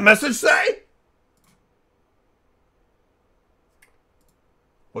 What did that message say?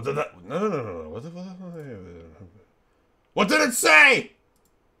 What did that... No. What did it say?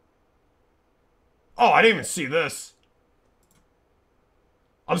 Oh, I didn't even see this.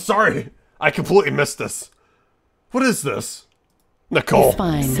 I'm sorry. I completely missed this. What is this? Nicole. It's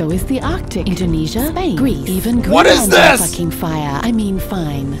fine. So is the Arctic, Indonesia, Spain, Greece, even Greenland. What is this? Fucking fire. I mean,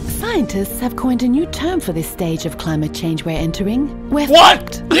 fine. Scientists have coined a new term for this stage of climate change we're entering. We're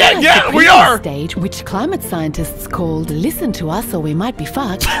fucked. Yeah, we are. Stage, which climate scientists called "Listen to us, or we might be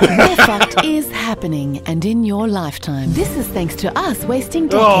fucked." We're fucked is happening, and in your lifetime. This is thanks to us wasting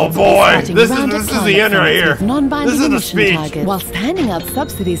decades. Oh boy, this is the end right here. This is the speech. Target, whilst handing out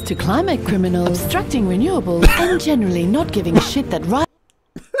subsidies to climate criminals, obstructing renewables, and generally not giving a shit that right.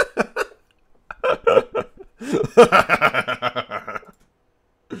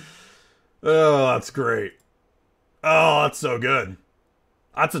 Oh, that's great. Oh, that's so good.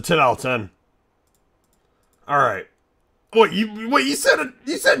 That's a 10 out of 10. All right. Wait, you said it.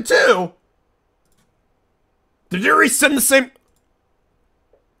 You said 2. Did you resend the same?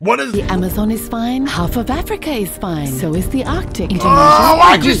 What is... The Amazon is fine. Half of Africa is fine. So is the Arctic. Indonesia. Oh,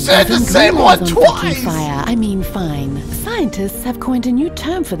 why'd you say the same one twice? Fire. I mean, fine. Scientists have coined a new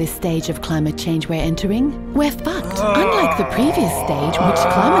term for this stage of climate change we're entering. We're fucked. Unlike the previous stage, which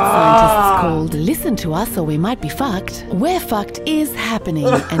climate scientists called "Listen to us, or we might be fucked," we're fucked is happening,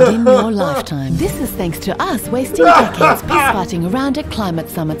 and in your lifetime. This is thanks to us wasting decades piss-farting around at climate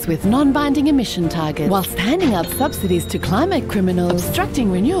summits with non-binding emission targets, whilst handing out subsidies to climate criminals, obstructing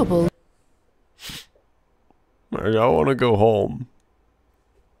renewables. I want to go home.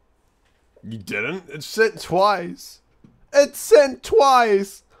 You didn't? It's sent twice. It's sent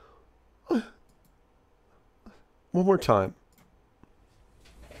twice. One more time.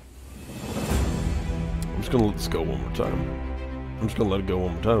 I'm just gonna let this go one more time. I'm just gonna let it go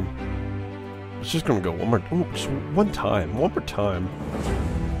one more time. It's just gonna go one more. Oh, just one time. One more time.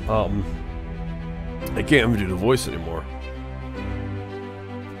 I can't even do the voice anymore.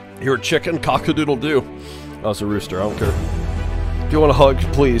 You're a chicken, cock-a-doodle-doo. Oh, it's a rooster, I don't care. If you want a hug,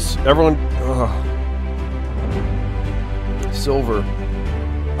 please. Everyone... Silver.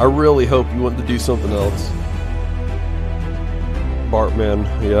 I really hope you want to do something else. Bartman,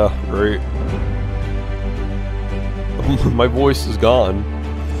 yeah, great. My voice is gone.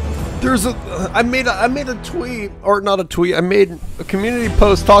 There's a... I made a tweet, or not a tweet, I made a community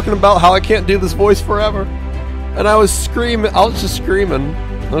post talking about how I can't do this voice forever. And I was screaming, I was just screaming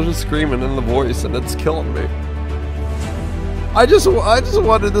in the voice, and it's killing me. I just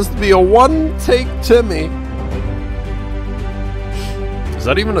wanted this to be a one-take Timmy. Is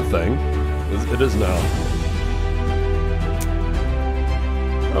that even a thing? It is now.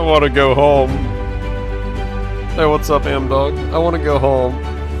 I want to go home. Hey, what's up, Amdog? I want to go home.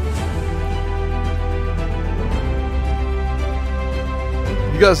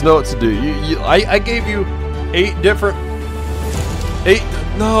 You guys know what to do. I gave you 8 different... 8...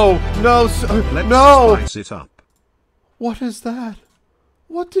 No, no, Let's no! spice it up. What is that?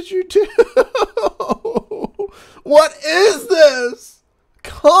 What did you do? What is this?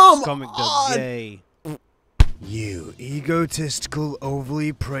 Come on! Yay. You egotistical,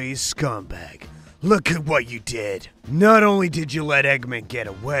 overly praised scumbag. Look at what you did. Not only did you let Eggman get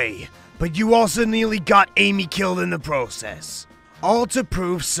away, but you also nearly got Amy killed in the process. All to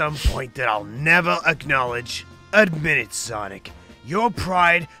prove some point that I'll never acknowledge. Admit it, Sonic. Your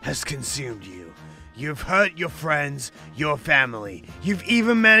pride has consumed you. You've hurt your friends, your family. You've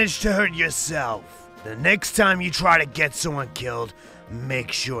even managed to hurt yourself. The next time you try to get someone killed,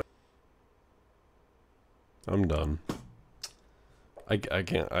 make sure... I'm done. I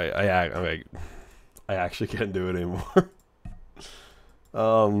can't. I actually can't do it anymore.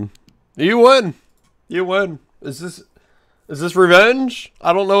 You win. You win. Is this revenge?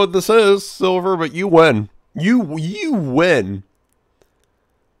 I don't know what this is, Silver, but you win. You win.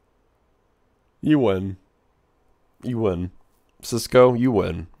 You win. You win. Cisco, you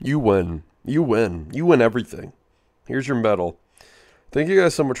win. You win. You win. You win everything. Here's your medal. Thank you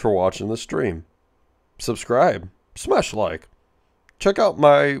guys so much for watching the stream. Subscribe. Smash like. Check out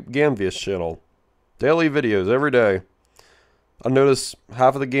my Ganvius channel. Daily videos every day. I noticed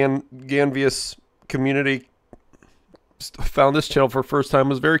half of the Ganvius community found this channel for the first time,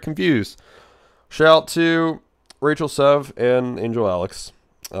 was very confused. Shout out to Rachel Sev and Angel Alex.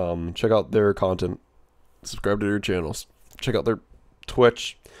 Check out their content. Subscribe to their channels. Check out their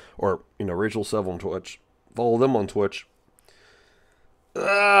Twitch, or Rachel Sev on Twitch. Follow them on Twitch.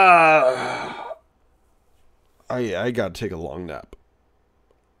 I gotta take a long nap.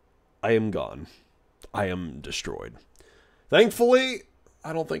 I am gone. I am destroyed. Thankfully,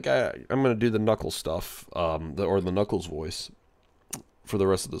 I don't think I'm gonna do the Knuckles stuff, or the Knuckles voice for the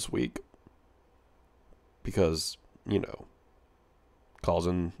rest of this week, because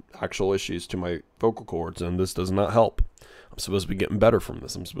causing actual issues to my vocal cords, and this does not help. I'm supposed to be getting better from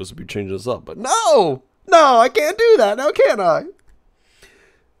this. I'm supposed to be changing this up, but no, I can't do that now, can I?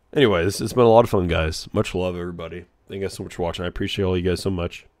 Anyways, it's been a lot of fun, guys. Much love, everybody. Thank you guys so much for watching. I appreciate all you guys so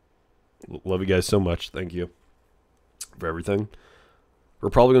much. Love you guys so much. Thank you for everything. We're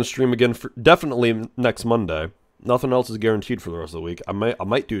probably going to stream again for definitely next Monday. Nothing else is guaranteed for the rest of the week. I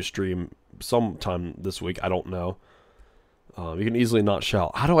might do a stream sometime this week. I don't know. You can easily not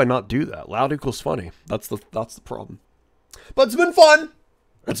shout. How do I not do that? Loud equals funny. That's the problem. But it's been fun.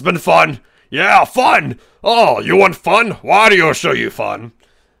 It's been fun. Yeah, fun. Oh, you want fun? Why do you show you fun?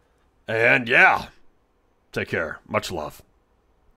 And yeah, take care. Much love.